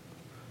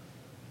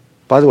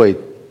 By the way,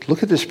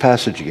 look at this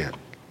passage again.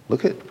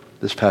 Look at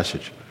this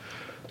passage.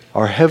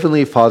 Our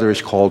Heavenly Father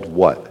is called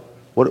what?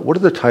 What are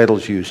the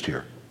titles used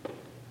here?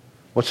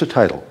 What's the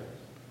title?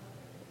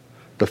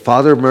 The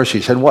Father of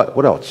mercies. And what?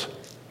 What else?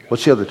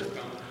 What's the other?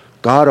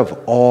 God of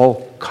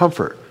all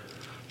comfort.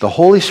 The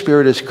Holy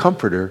Spirit as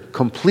comforter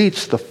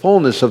completes the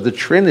fullness of the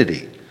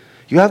Trinity.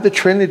 You have the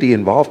Trinity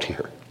involved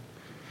here.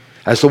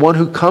 As the one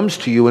who comes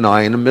to you and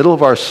I in the middle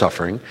of our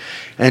suffering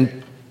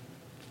and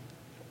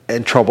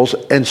troubles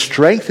and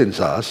strengthens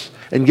us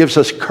and gives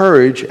us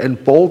courage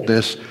and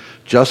boldness,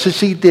 just as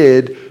he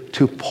did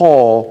to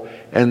Paul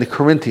and the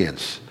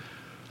Corinthians.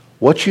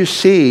 What you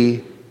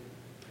see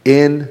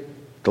in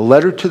the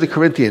letter to the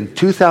Corinthians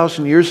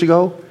 2,000 years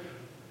ago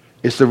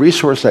is the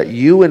resource that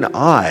you and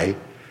I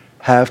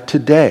have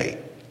today.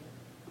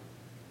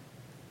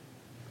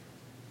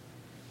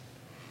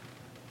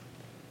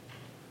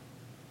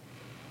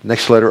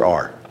 Next letter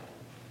R.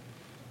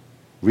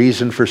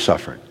 Reason for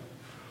suffering.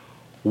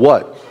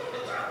 What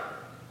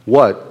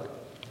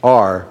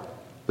are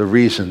the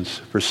reasons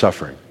for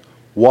suffering?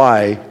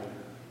 Why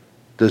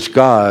does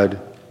God,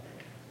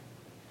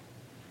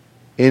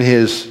 in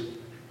his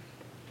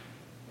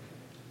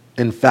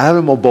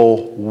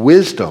unfathomable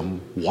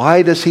wisdom,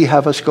 why does he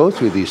have us go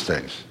through these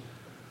things?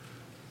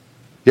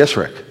 Yes,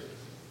 Rick? That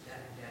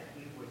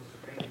he would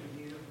strengthen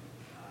you.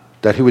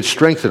 That he would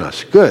strengthen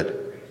us. Good.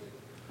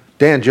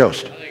 Dan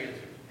Jost. I think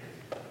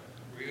it's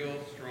real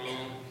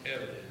strong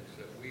evidence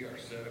that we are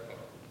set apart.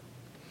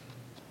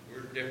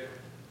 We're different.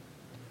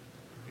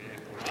 And if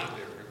we're not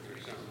different,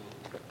 there's something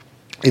wrong.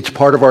 It's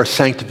part of our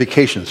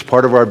sanctification. It's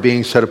part of our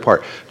being set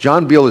apart.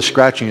 John Beale is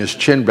scratching his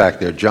chin back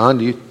there. John,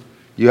 do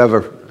you have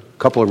a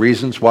couple of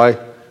reasons why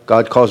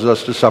God causes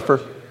us to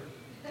suffer?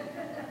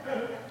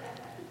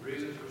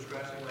 Reasons for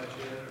scratching my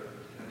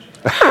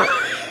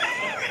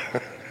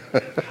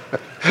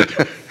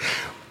chin?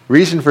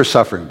 Reason for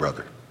suffering,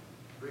 brother.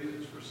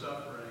 Reasons for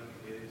suffering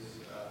is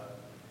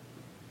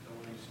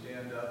when you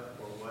stand up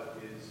for what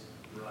is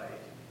right,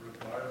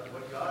 regardless of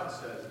what God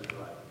says is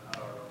right, not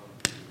our own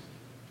views.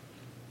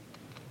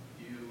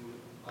 You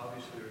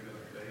obviously are going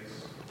to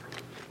face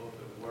both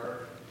at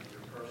work, in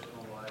your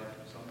personal life,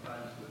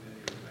 sometimes within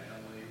your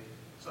family,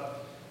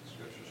 suffering.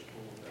 Scripture's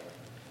full of that.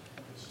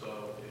 And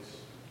so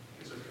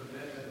it's a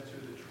commitment to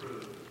the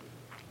truth,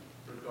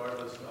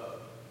 regardless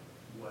of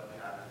what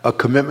happens. A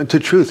commitment to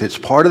truth. It's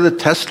part of the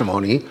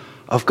testimony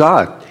of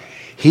God.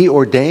 He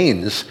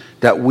ordains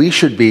that we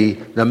should be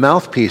the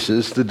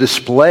mouthpieces, the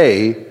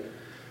display,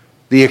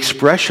 the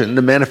expression,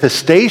 the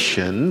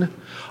manifestation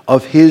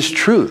of his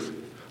truth,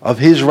 of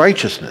his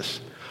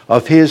righteousness,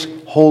 of his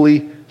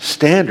holy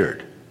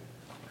standard.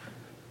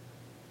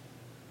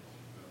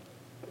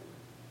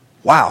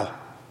 Wow.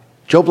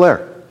 Joe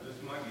Blair.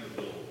 This might be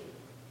a little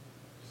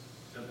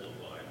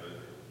simplified, but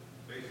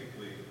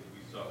basically we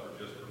suffer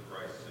just for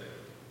Christ's sake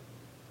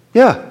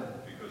Yeah.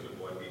 because of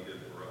what he did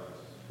for us.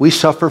 We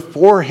suffer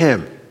for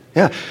him.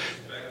 Yeah.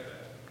 Expect that.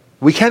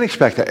 We can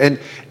expect that. And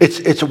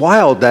it's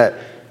wild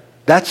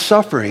that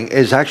suffering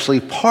is actually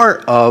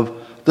part of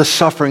the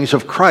sufferings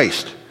of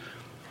Christ,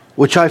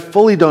 which I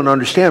fully don't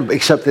understand,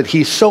 except that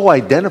he so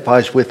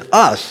identifies with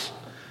us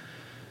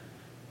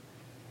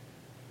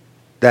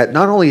that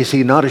not only is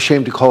he not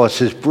ashamed to call us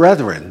his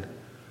brethren,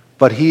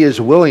 but he is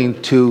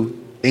willing to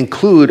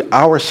include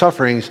our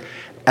sufferings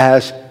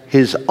as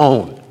his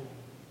own.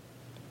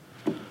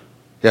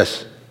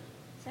 Yes?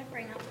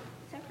 Suffering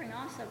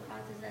also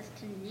causes us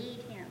to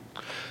need him.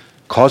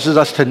 Causes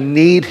us to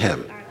need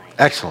him. Our life.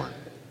 Excellent.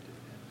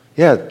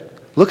 Yeah,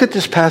 look at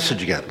this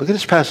passage again. Look at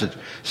this passage.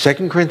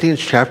 2 Corinthians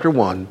chapter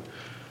 1,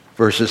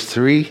 verses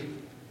 3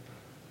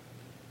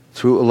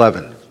 through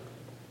 11.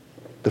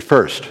 The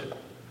first.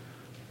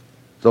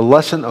 The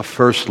lesson of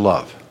first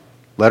love.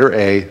 Letter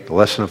A, the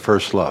lesson of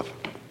first love.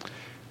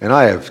 And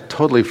I have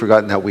totally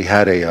forgotten that we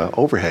had a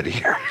overhead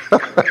here.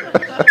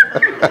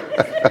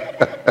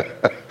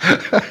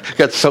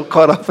 Got so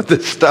caught up with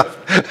this stuff.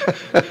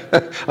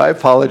 I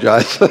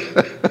apologize.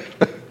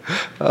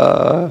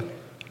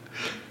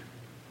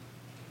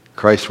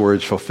 Christ's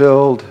words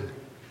fulfilled.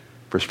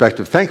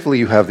 Perspective. Thankfully,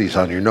 you have these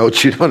on your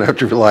notes. You don't have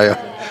to rely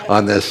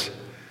on this.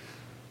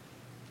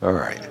 All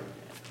right.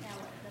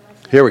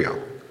 Here we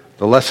go.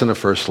 The lesson of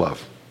first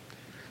love.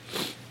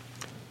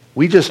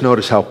 We just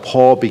noticed how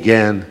Paul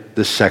began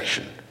this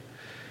section.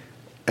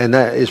 And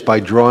that is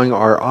by drawing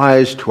our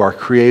eyes to our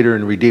Creator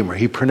and Redeemer.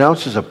 He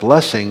pronounces a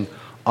blessing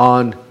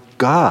on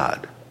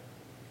God.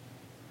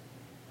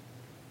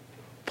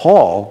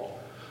 Paul,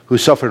 who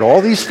suffered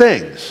all these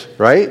things,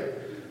 right?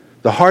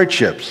 The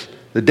hardships,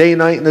 the day,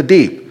 night, and the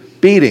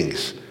deep,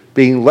 beatings,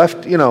 being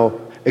left,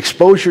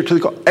 exposure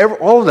to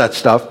all of that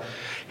stuff.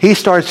 He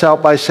starts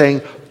out by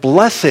saying,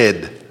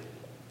 blessed.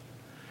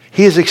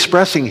 He is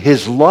expressing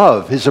his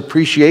love, his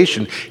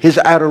appreciation, his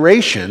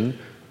adoration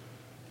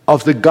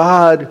of the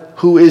God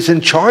who is in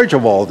charge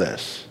of all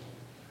this.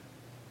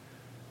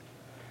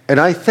 And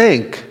I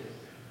think,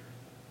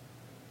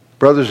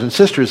 brothers and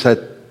sisters,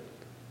 that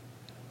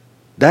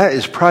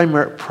is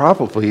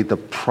probably the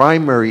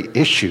primary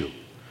issue,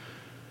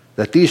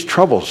 that these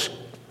troubles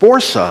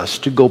force us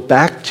to go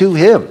back to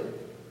him.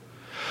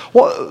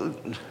 Well,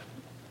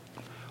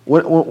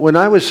 when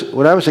I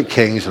was at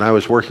King's and I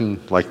was working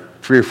like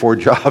 3 or 4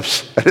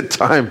 jobs at a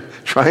time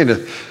trying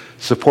to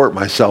support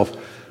myself,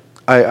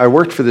 I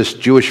worked for this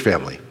Jewish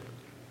family.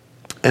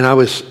 And I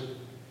was,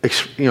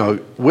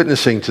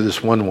 witnessing to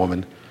this one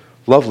woman,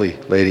 lovely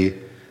lady,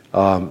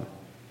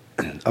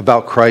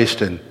 about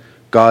Christ and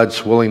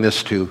God's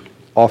willingness to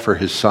offer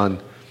his son.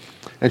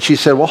 And she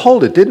said, well,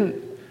 hold it.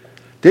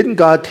 Didn't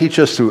God teach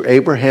us through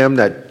Abraham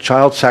that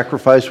child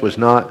sacrifice was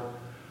not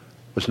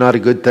a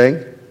good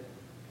thing?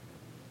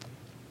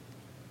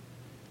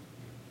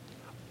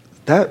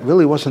 That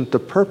really wasn't the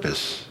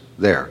purpose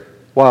there.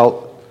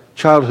 While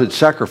childhood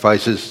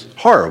sacrifice is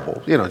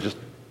horrible, just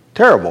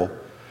terrible,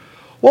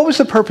 what was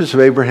the purpose of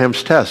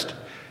Abraham's test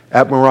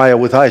at Moriah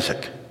with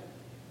Isaac?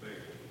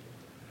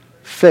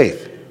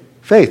 Faith.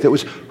 Faith. It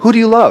was, who do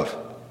you love?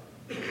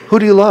 Who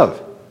do you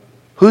love?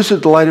 Who's the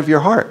delight of your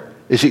heart?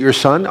 Is it your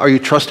son? Are you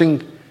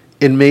trusting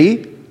in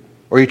me?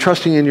 Or are you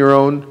trusting in your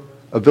own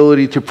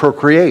ability to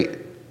procreate?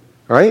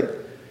 All right?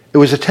 It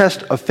was a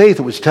test of faith.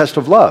 It was a test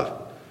of love.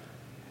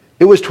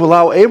 It was to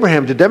allow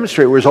Abraham to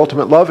demonstrate where his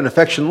ultimate love and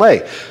affection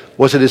lay.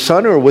 Was it his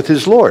son or with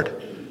his Lord?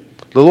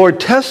 The Lord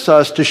tests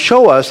us to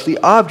show us the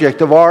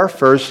object of our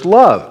first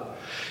love.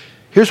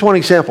 Here's one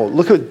example.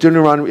 Look at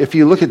Deuteronomy. If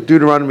you look at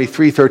Deuteronomy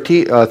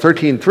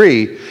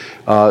 13:3,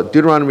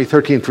 Deuteronomy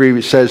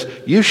 13:3 says,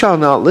 "You shall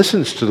not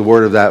listen to the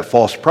word of that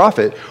false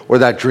prophet or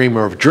that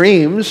dreamer of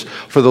dreams,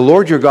 for the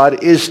Lord your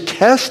God is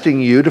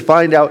testing you to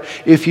find out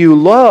if you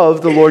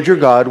love the Lord your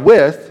God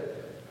with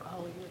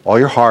all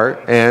your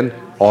heart and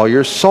all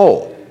your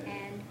soul."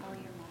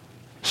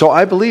 So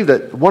I believe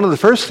that one of the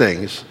first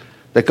things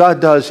that God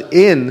does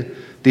in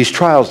these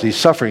trials, these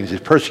sufferings, these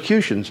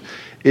persecutions,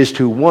 is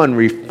to, one,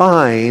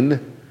 refine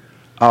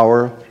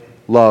our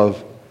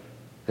love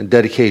and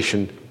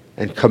dedication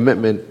and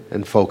commitment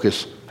and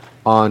focus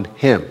on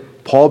him.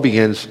 Paul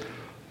begins,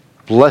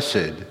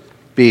 "Blessed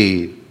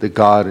be the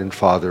God and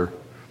Father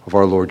of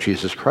our Lord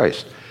Jesus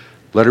Christ."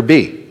 Letter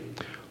B,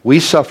 we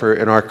suffer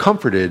and are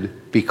comforted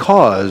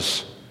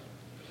because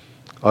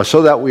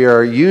so that we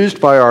are used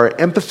by our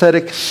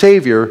empathetic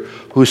Savior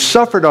who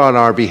suffered on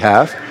our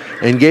behalf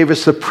and gave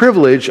us the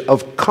privilege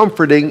of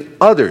comforting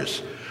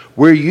others.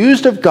 We're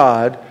used of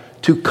God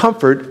to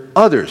comfort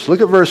others.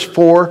 Look at verse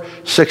 4,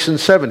 6, and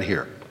 7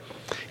 here.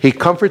 He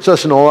comforts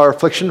us in all our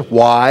affliction.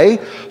 Why?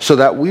 So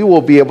that we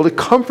will be able to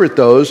comfort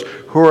those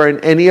who are in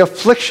any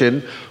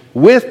affliction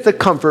with the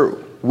comfort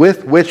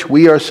with which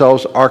we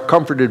ourselves are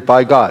comforted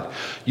by God.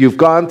 You've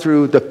gone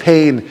through the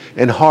pain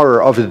and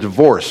horror of a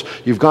divorce.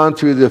 You've gone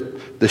through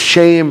the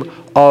shame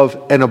of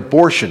an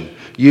abortion.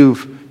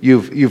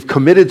 You've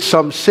committed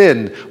some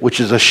sin, which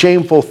is a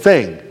shameful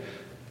thing.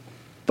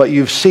 But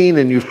you've seen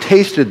and you've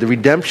tasted the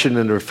redemption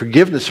and the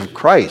forgiveness of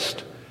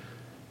Christ.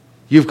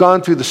 You've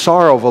gone through the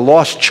sorrow of a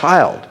lost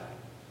child.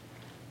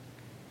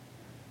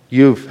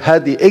 You've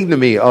had the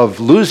ignominy of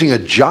losing a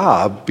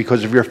job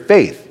because of your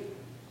faith.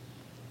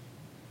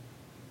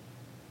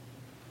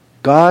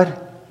 God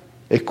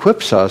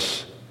equips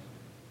us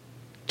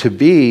to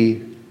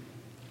be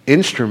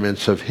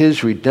instruments of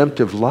his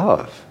redemptive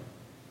love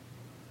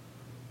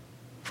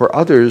for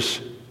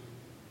others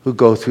who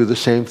go through the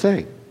same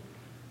thing.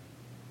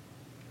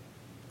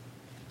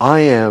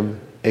 I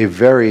am a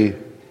very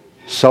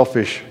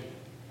selfish,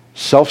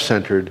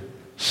 self-centered,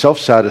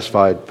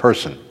 self-satisfied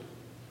person.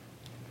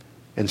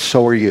 And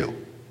so are you.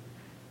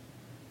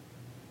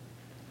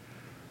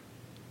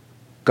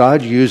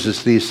 God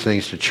uses these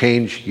things to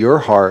change your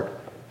heart,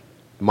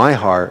 my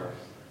heart,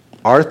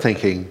 our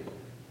thinking,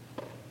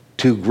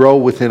 to grow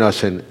within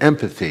us in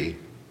empathy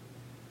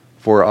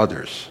for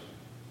others.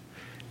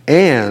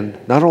 And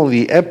not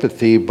only the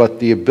empathy, but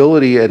the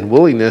ability and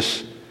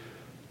willingness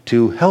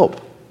to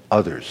help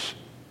others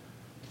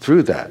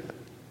through that.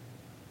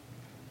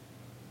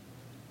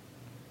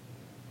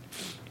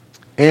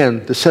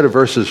 And the set of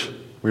verses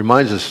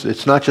reminds us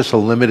it's not just a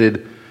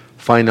limited,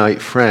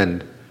 finite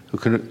friend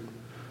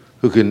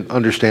who can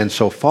understand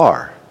so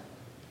far,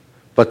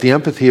 but the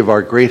empathy of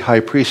our great high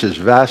priest is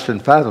vast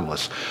and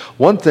fathomless.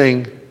 One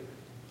thing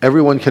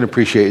everyone can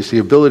appreciate is the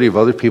ability of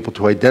other people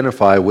to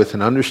identify with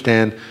and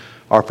understand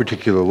our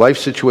particular life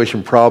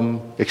situation,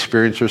 problem,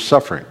 experience, or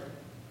suffering.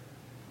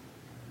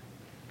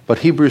 But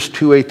Hebrews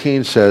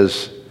 2:18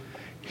 says,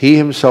 he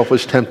himself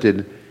was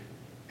tempted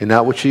in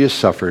that which he has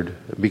suffered.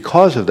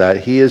 Because of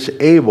that, he is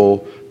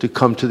able to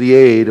come to the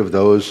aid of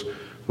those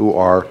who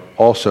are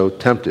also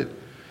tempted.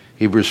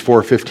 Hebrews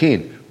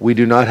 4:15, we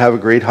do not have a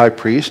great high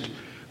priest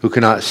who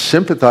cannot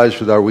sympathize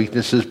with our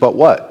weaknesses, but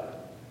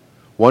what?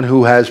 One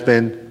who has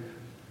been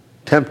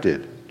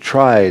tempted,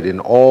 tried in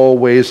all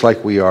ways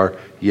like we are,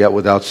 yet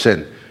without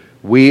sin.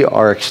 We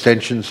are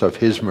extensions of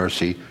his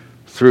mercy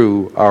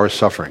through our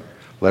suffering.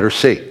 Letter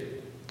C.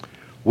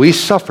 We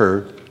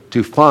suffer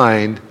to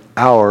find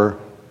our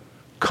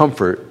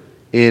comfort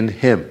in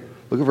him.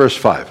 Look at verse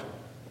 5.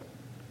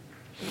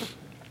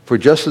 For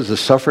just as the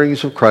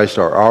sufferings of Christ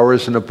are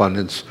ours in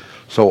abundance,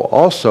 so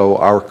also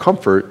our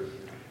comfort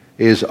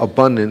is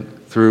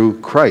abundant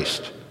through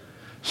Christ.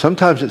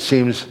 Sometimes it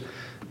seems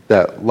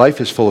that life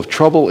is full of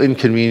trouble,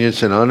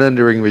 inconvenience, and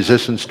unending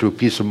resistance to a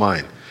peace of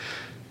mind.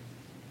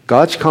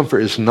 God's comfort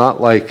is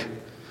not like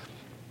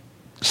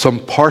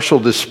some partial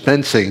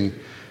dispensing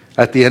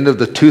at the end of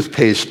the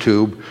toothpaste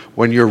tube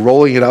when you're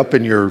rolling it up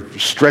and you're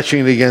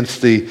stretching it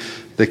against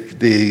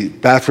the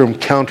bathroom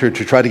counter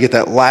to try to get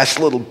that last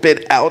little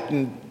bit out.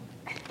 And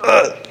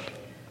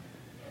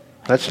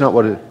that's not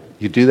what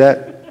you do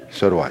that?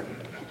 So do I.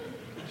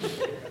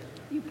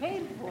 You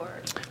paid for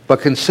it. But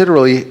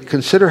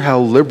consider how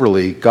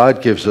liberally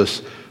God gives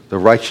us the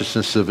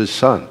righteousness of his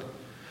Son.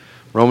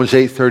 Romans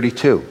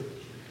 8:32.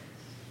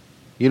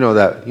 You know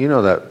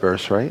that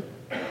verse, right?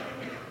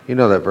 You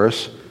know that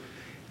verse.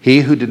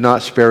 He who did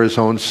not spare his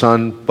own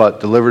Son,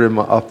 but delivered him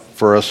up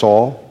for us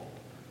all,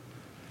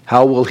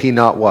 how will he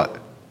not what?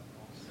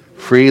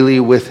 Freely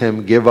with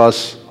him give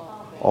us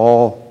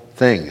all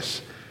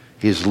things.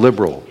 He's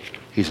liberal.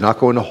 He's not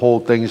going to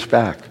hold things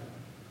back.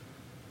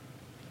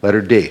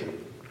 Letter D.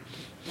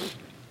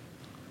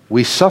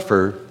 We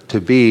suffer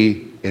to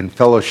be in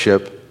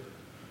fellowship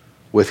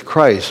with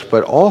Christ,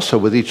 but also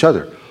with each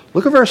other.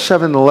 Look at verse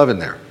 7 and 11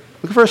 there.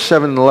 Look at verse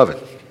 7 and 11.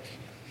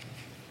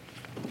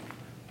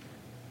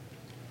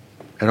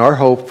 And our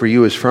hope for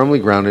you is firmly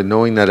grounded,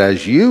 knowing that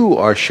as you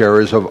are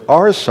sharers of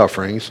our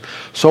sufferings,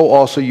 so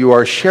also you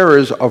are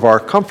sharers of our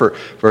comfort.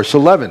 Verse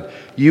 11,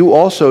 you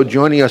also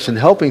joining us in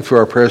helping through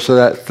our prayers, so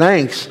that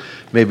thanks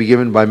may be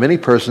given by many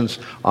persons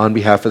on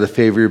behalf of the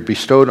favor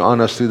bestowed on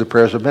us through the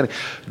prayers of many.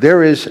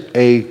 There is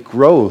a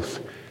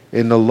growth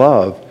in the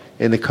love,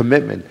 in the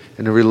commitment,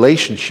 in the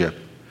relationship,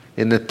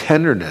 in the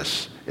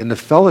tenderness, in the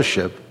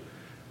fellowship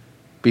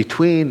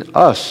between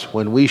us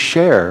when we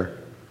share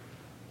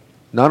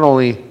not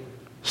only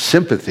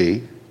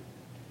sympathy,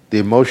 the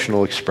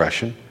emotional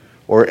expression,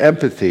 or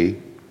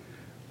empathy,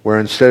 where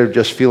instead of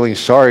just feeling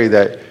sorry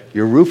that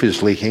your roof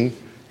is leaking,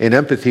 in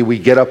empathy we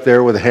get up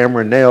there with a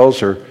hammer and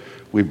nails, or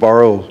we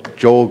borrow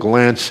Joel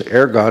Gallant's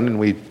air gun and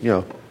we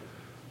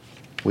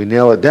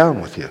nail it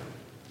down with you.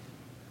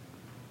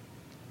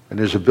 And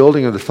there's a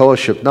building of the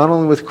fellowship not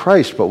only with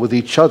Christ but with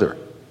each other.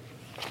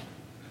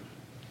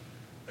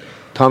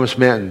 Thomas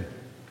Manton,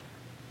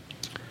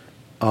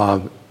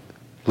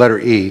 letter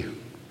E,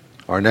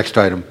 our next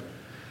item.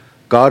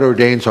 God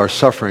ordains our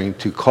suffering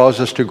to cause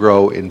us to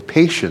grow in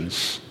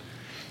patience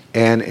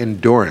and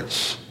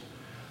endurance.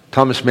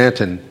 Thomas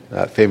Manton,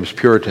 that famous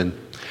Puritan,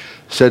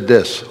 said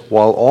this,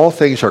 while all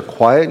things are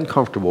quiet and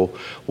comfortable,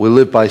 we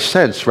live by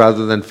sense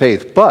rather than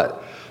faith,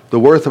 but the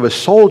worth of a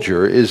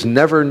soldier is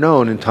never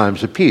known in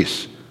times of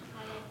peace.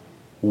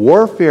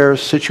 Warfare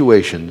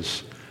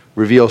situations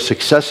reveal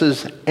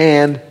successes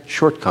and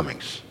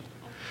shortcomings.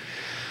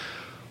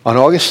 On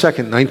August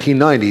 2nd,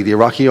 1990, the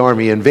Iraqi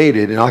army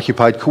invaded and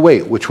occupied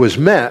Kuwait, which was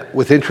met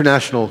with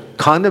international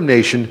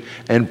condemnation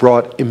and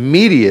brought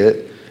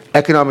immediate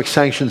economic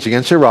sanctions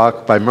against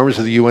Iraq by members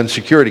of the UN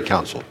Security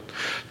Council.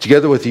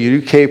 Together with the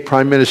UK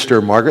Prime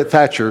Minister Margaret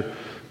Thatcher,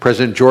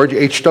 President George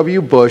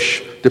H.W.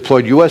 Bush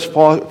deployed U.S.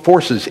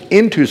 forces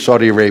into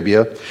Saudi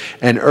Arabia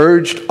and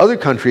urged other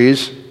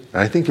countries,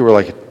 and I think there were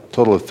like a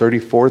total of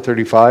 34,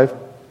 35,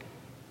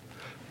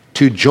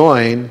 to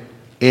join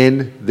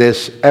in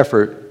this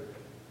effort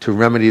to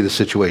remedy the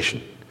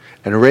situation.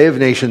 An array of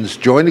nations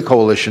joined the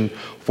coalition,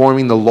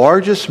 forming the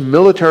largest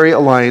military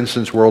alliance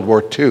since World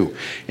War II.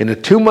 In a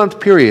 2-month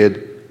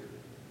period,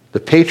 the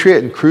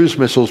Patriot and cruise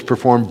missiles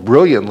performed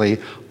brilliantly,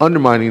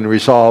 undermining the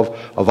resolve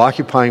of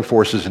occupying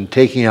forces and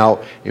taking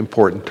out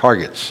important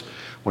targets.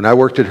 When I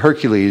worked at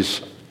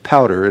Hercules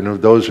Powder,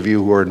 and those of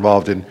you who are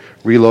involved in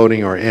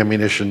reloading or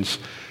ammunitions,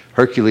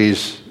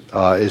 Hercules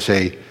is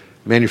a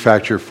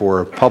manufacturer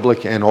for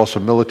public and also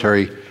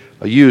military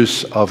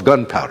use of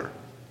gunpowder,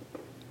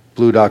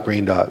 blue dot,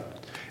 green dot.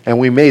 And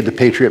we made the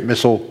Patriot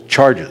missile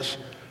charges.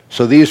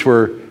 So these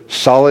were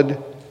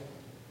solid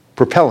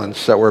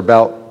propellants that were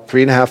about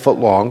 3.5 foot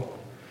long,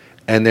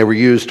 and they were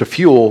used to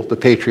fuel the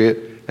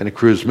Patriot and the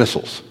cruise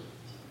missiles.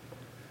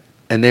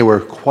 And they were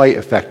quite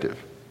effective.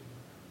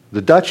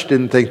 The Dutch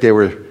didn't think they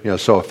were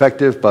so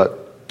effective,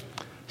 but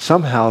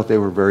somehow they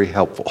were very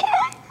helpful.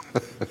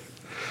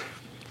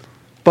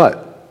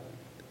 But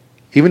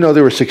even though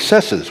there were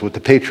successes with the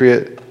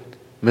Patriot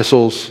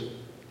missiles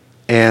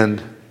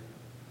and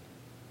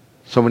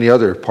so many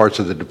other parts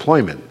of the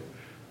deployment,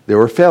 there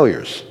were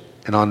failures.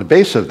 And on the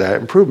basis of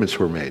that, improvements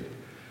were made.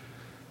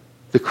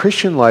 The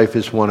Christian life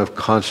is one of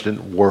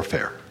constant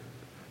warfare.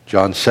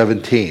 John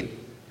 17,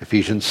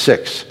 Ephesians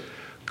 6.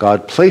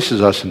 God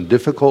places us in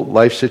difficult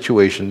life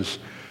situations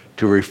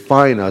to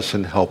refine us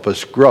and help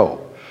us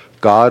grow.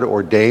 God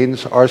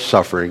ordains our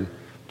suffering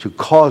to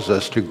cause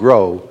us to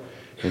grow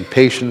in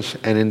patience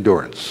and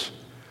endurance.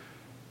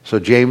 So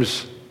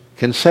James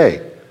can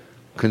say,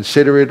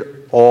 consider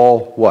it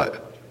all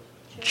what?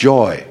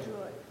 Joy.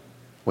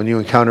 When you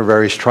encounter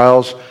various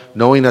trials,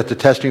 knowing that the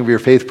testing of your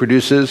faith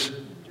produces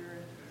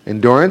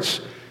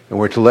endurance, and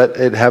we're to let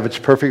it have its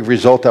perfect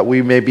result, that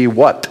we may be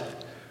what?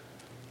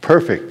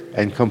 Perfect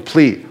and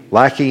complete,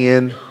 lacking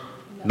in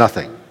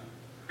nothing.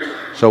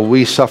 So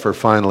we suffer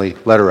finally,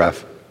 letter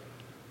F,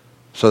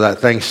 so that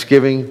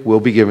thanksgiving will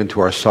be given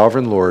to our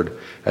sovereign Lord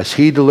as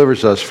he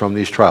delivers us from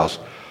these trials.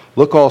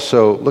 Look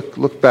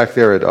back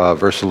there at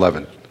verse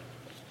 11.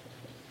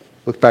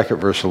 Look back at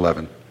verse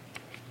 11.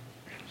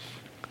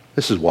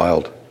 This is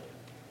wild.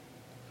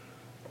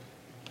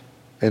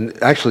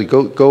 And actually,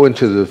 go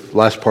into the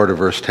last part of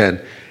verse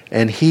 10.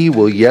 And he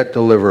will yet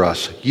deliver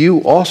us. You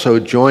also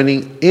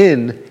joining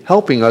in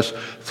helping us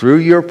through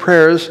your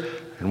prayers.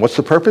 And what's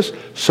the purpose?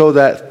 So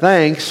that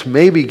thanks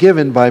may be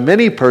given by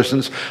many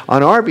persons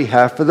on our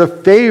behalf for the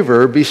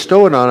favor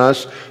bestowed on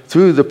us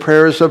through the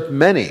prayers of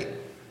many.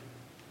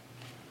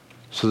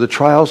 So the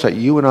trials that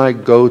you and I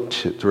go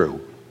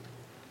through,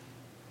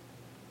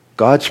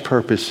 God's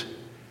purpose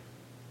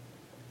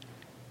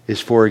is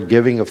for a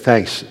giving of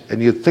thanks.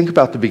 And you think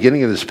about the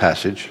beginning of this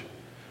passage.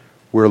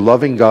 We're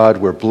loving God,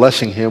 we're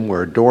blessing him,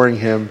 we're adoring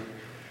him,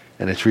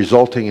 and it's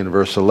resulting in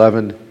verse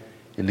 11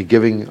 in the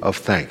giving of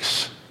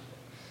thanks.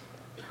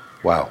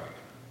 Wow.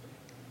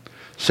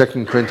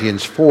 2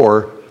 Corinthians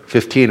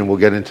 4:15, and we'll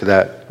get into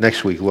that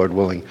next week, Lord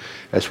willing,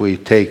 as we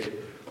take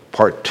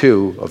part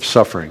 2 of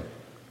suffering,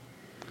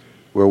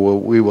 where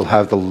we will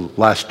have the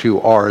last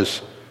 2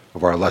 R's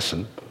of our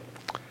lesson.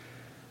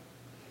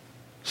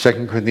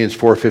 2 Corinthians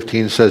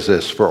 4:15 says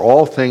this, for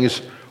all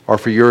things are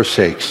for your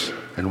sakes.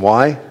 And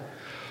why?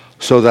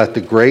 So that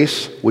the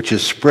grace which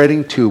is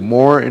spreading to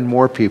more and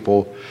more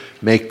people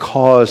may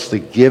cause the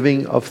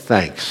giving of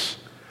thanks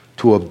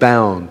to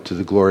abound to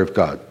the glory of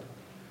God.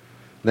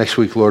 Next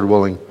week, Lord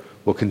willing,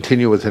 we'll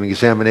continue with an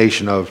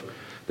examination of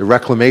the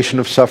reclamation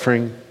of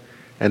suffering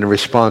and the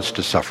response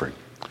to suffering.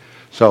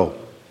 So,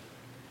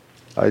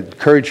 I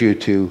encourage you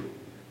to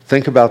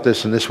think about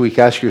this, and this week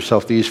ask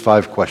yourself these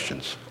 5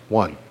 questions.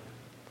 1,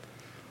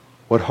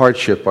 what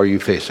hardship are you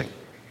facing?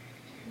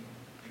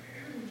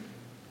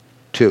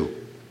 2,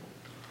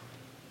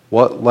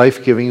 what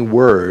life-giving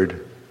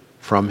word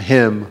from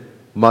him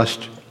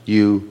must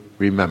you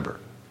remember?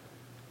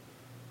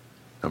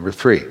 Number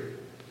 3,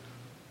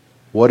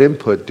 what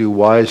input do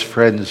wise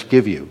friends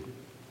give you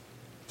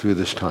through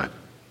this time?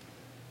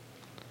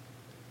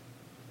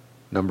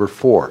 Number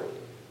 4,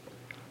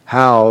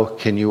 how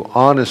can you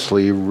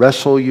honestly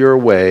wrestle your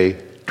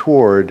way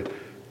toward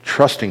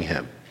trusting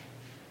him?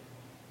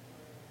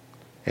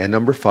 And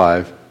number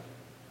 5,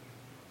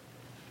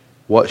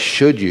 what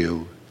should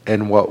you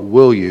and what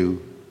will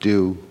you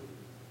do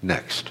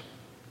next?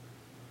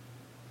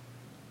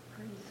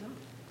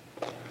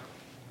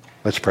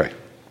 Let's pray.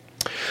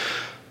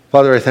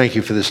 Father, I thank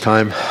you for this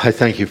time. I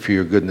thank you for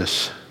your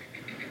goodness,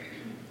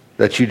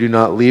 that you do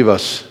not leave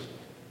us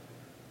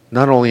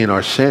not only in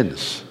our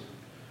sins,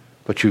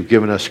 but you've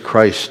given us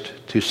Christ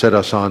to set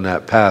us on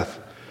that path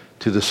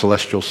to the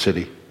celestial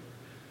city.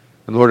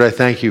 And Lord, I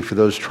thank you for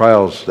those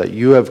trials that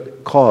you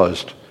have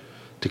caused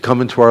to come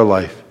into our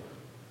life,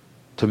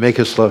 to make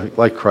us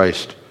like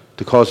Christ,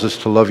 to cause us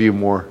to love you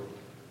more,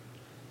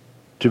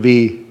 to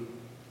be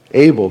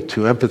able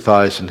to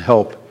empathize and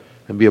help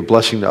and be a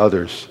blessing to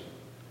others.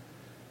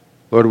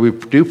 Lord, we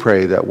do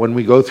pray that when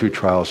we go through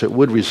trials, it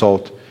would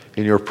result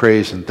in your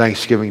praise and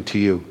thanksgiving to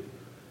you,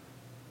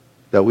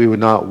 that we would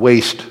not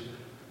waste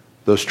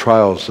those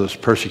trials, those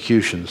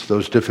persecutions,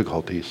 those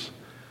difficulties,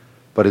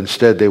 but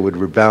instead they would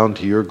rebound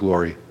to your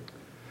glory.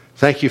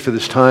 Thank you for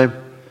this time.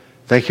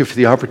 Thank you for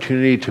the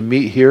opportunity to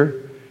meet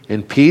here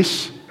in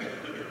peace,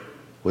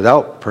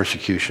 without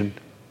persecution.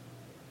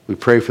 We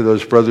pray for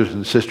those brothers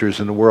and sisters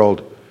in the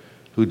world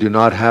who do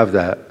not have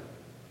that.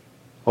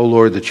 Oh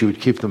Lord, that you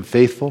would keep them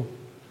faithful,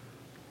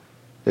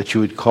 that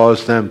you would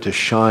cause them to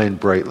shine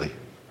brightly.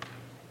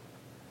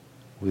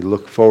 We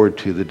look forward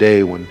to the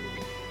day when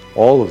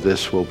all of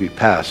this will be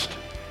past,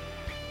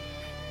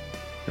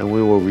 and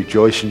we will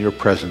rejoice in your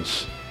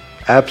presence,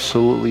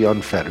 absolutely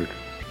unfettered.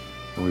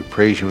 And we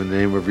praise you in the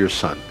name of your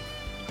Son,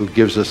 who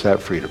gives us that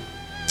freedom.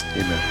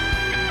 Amen.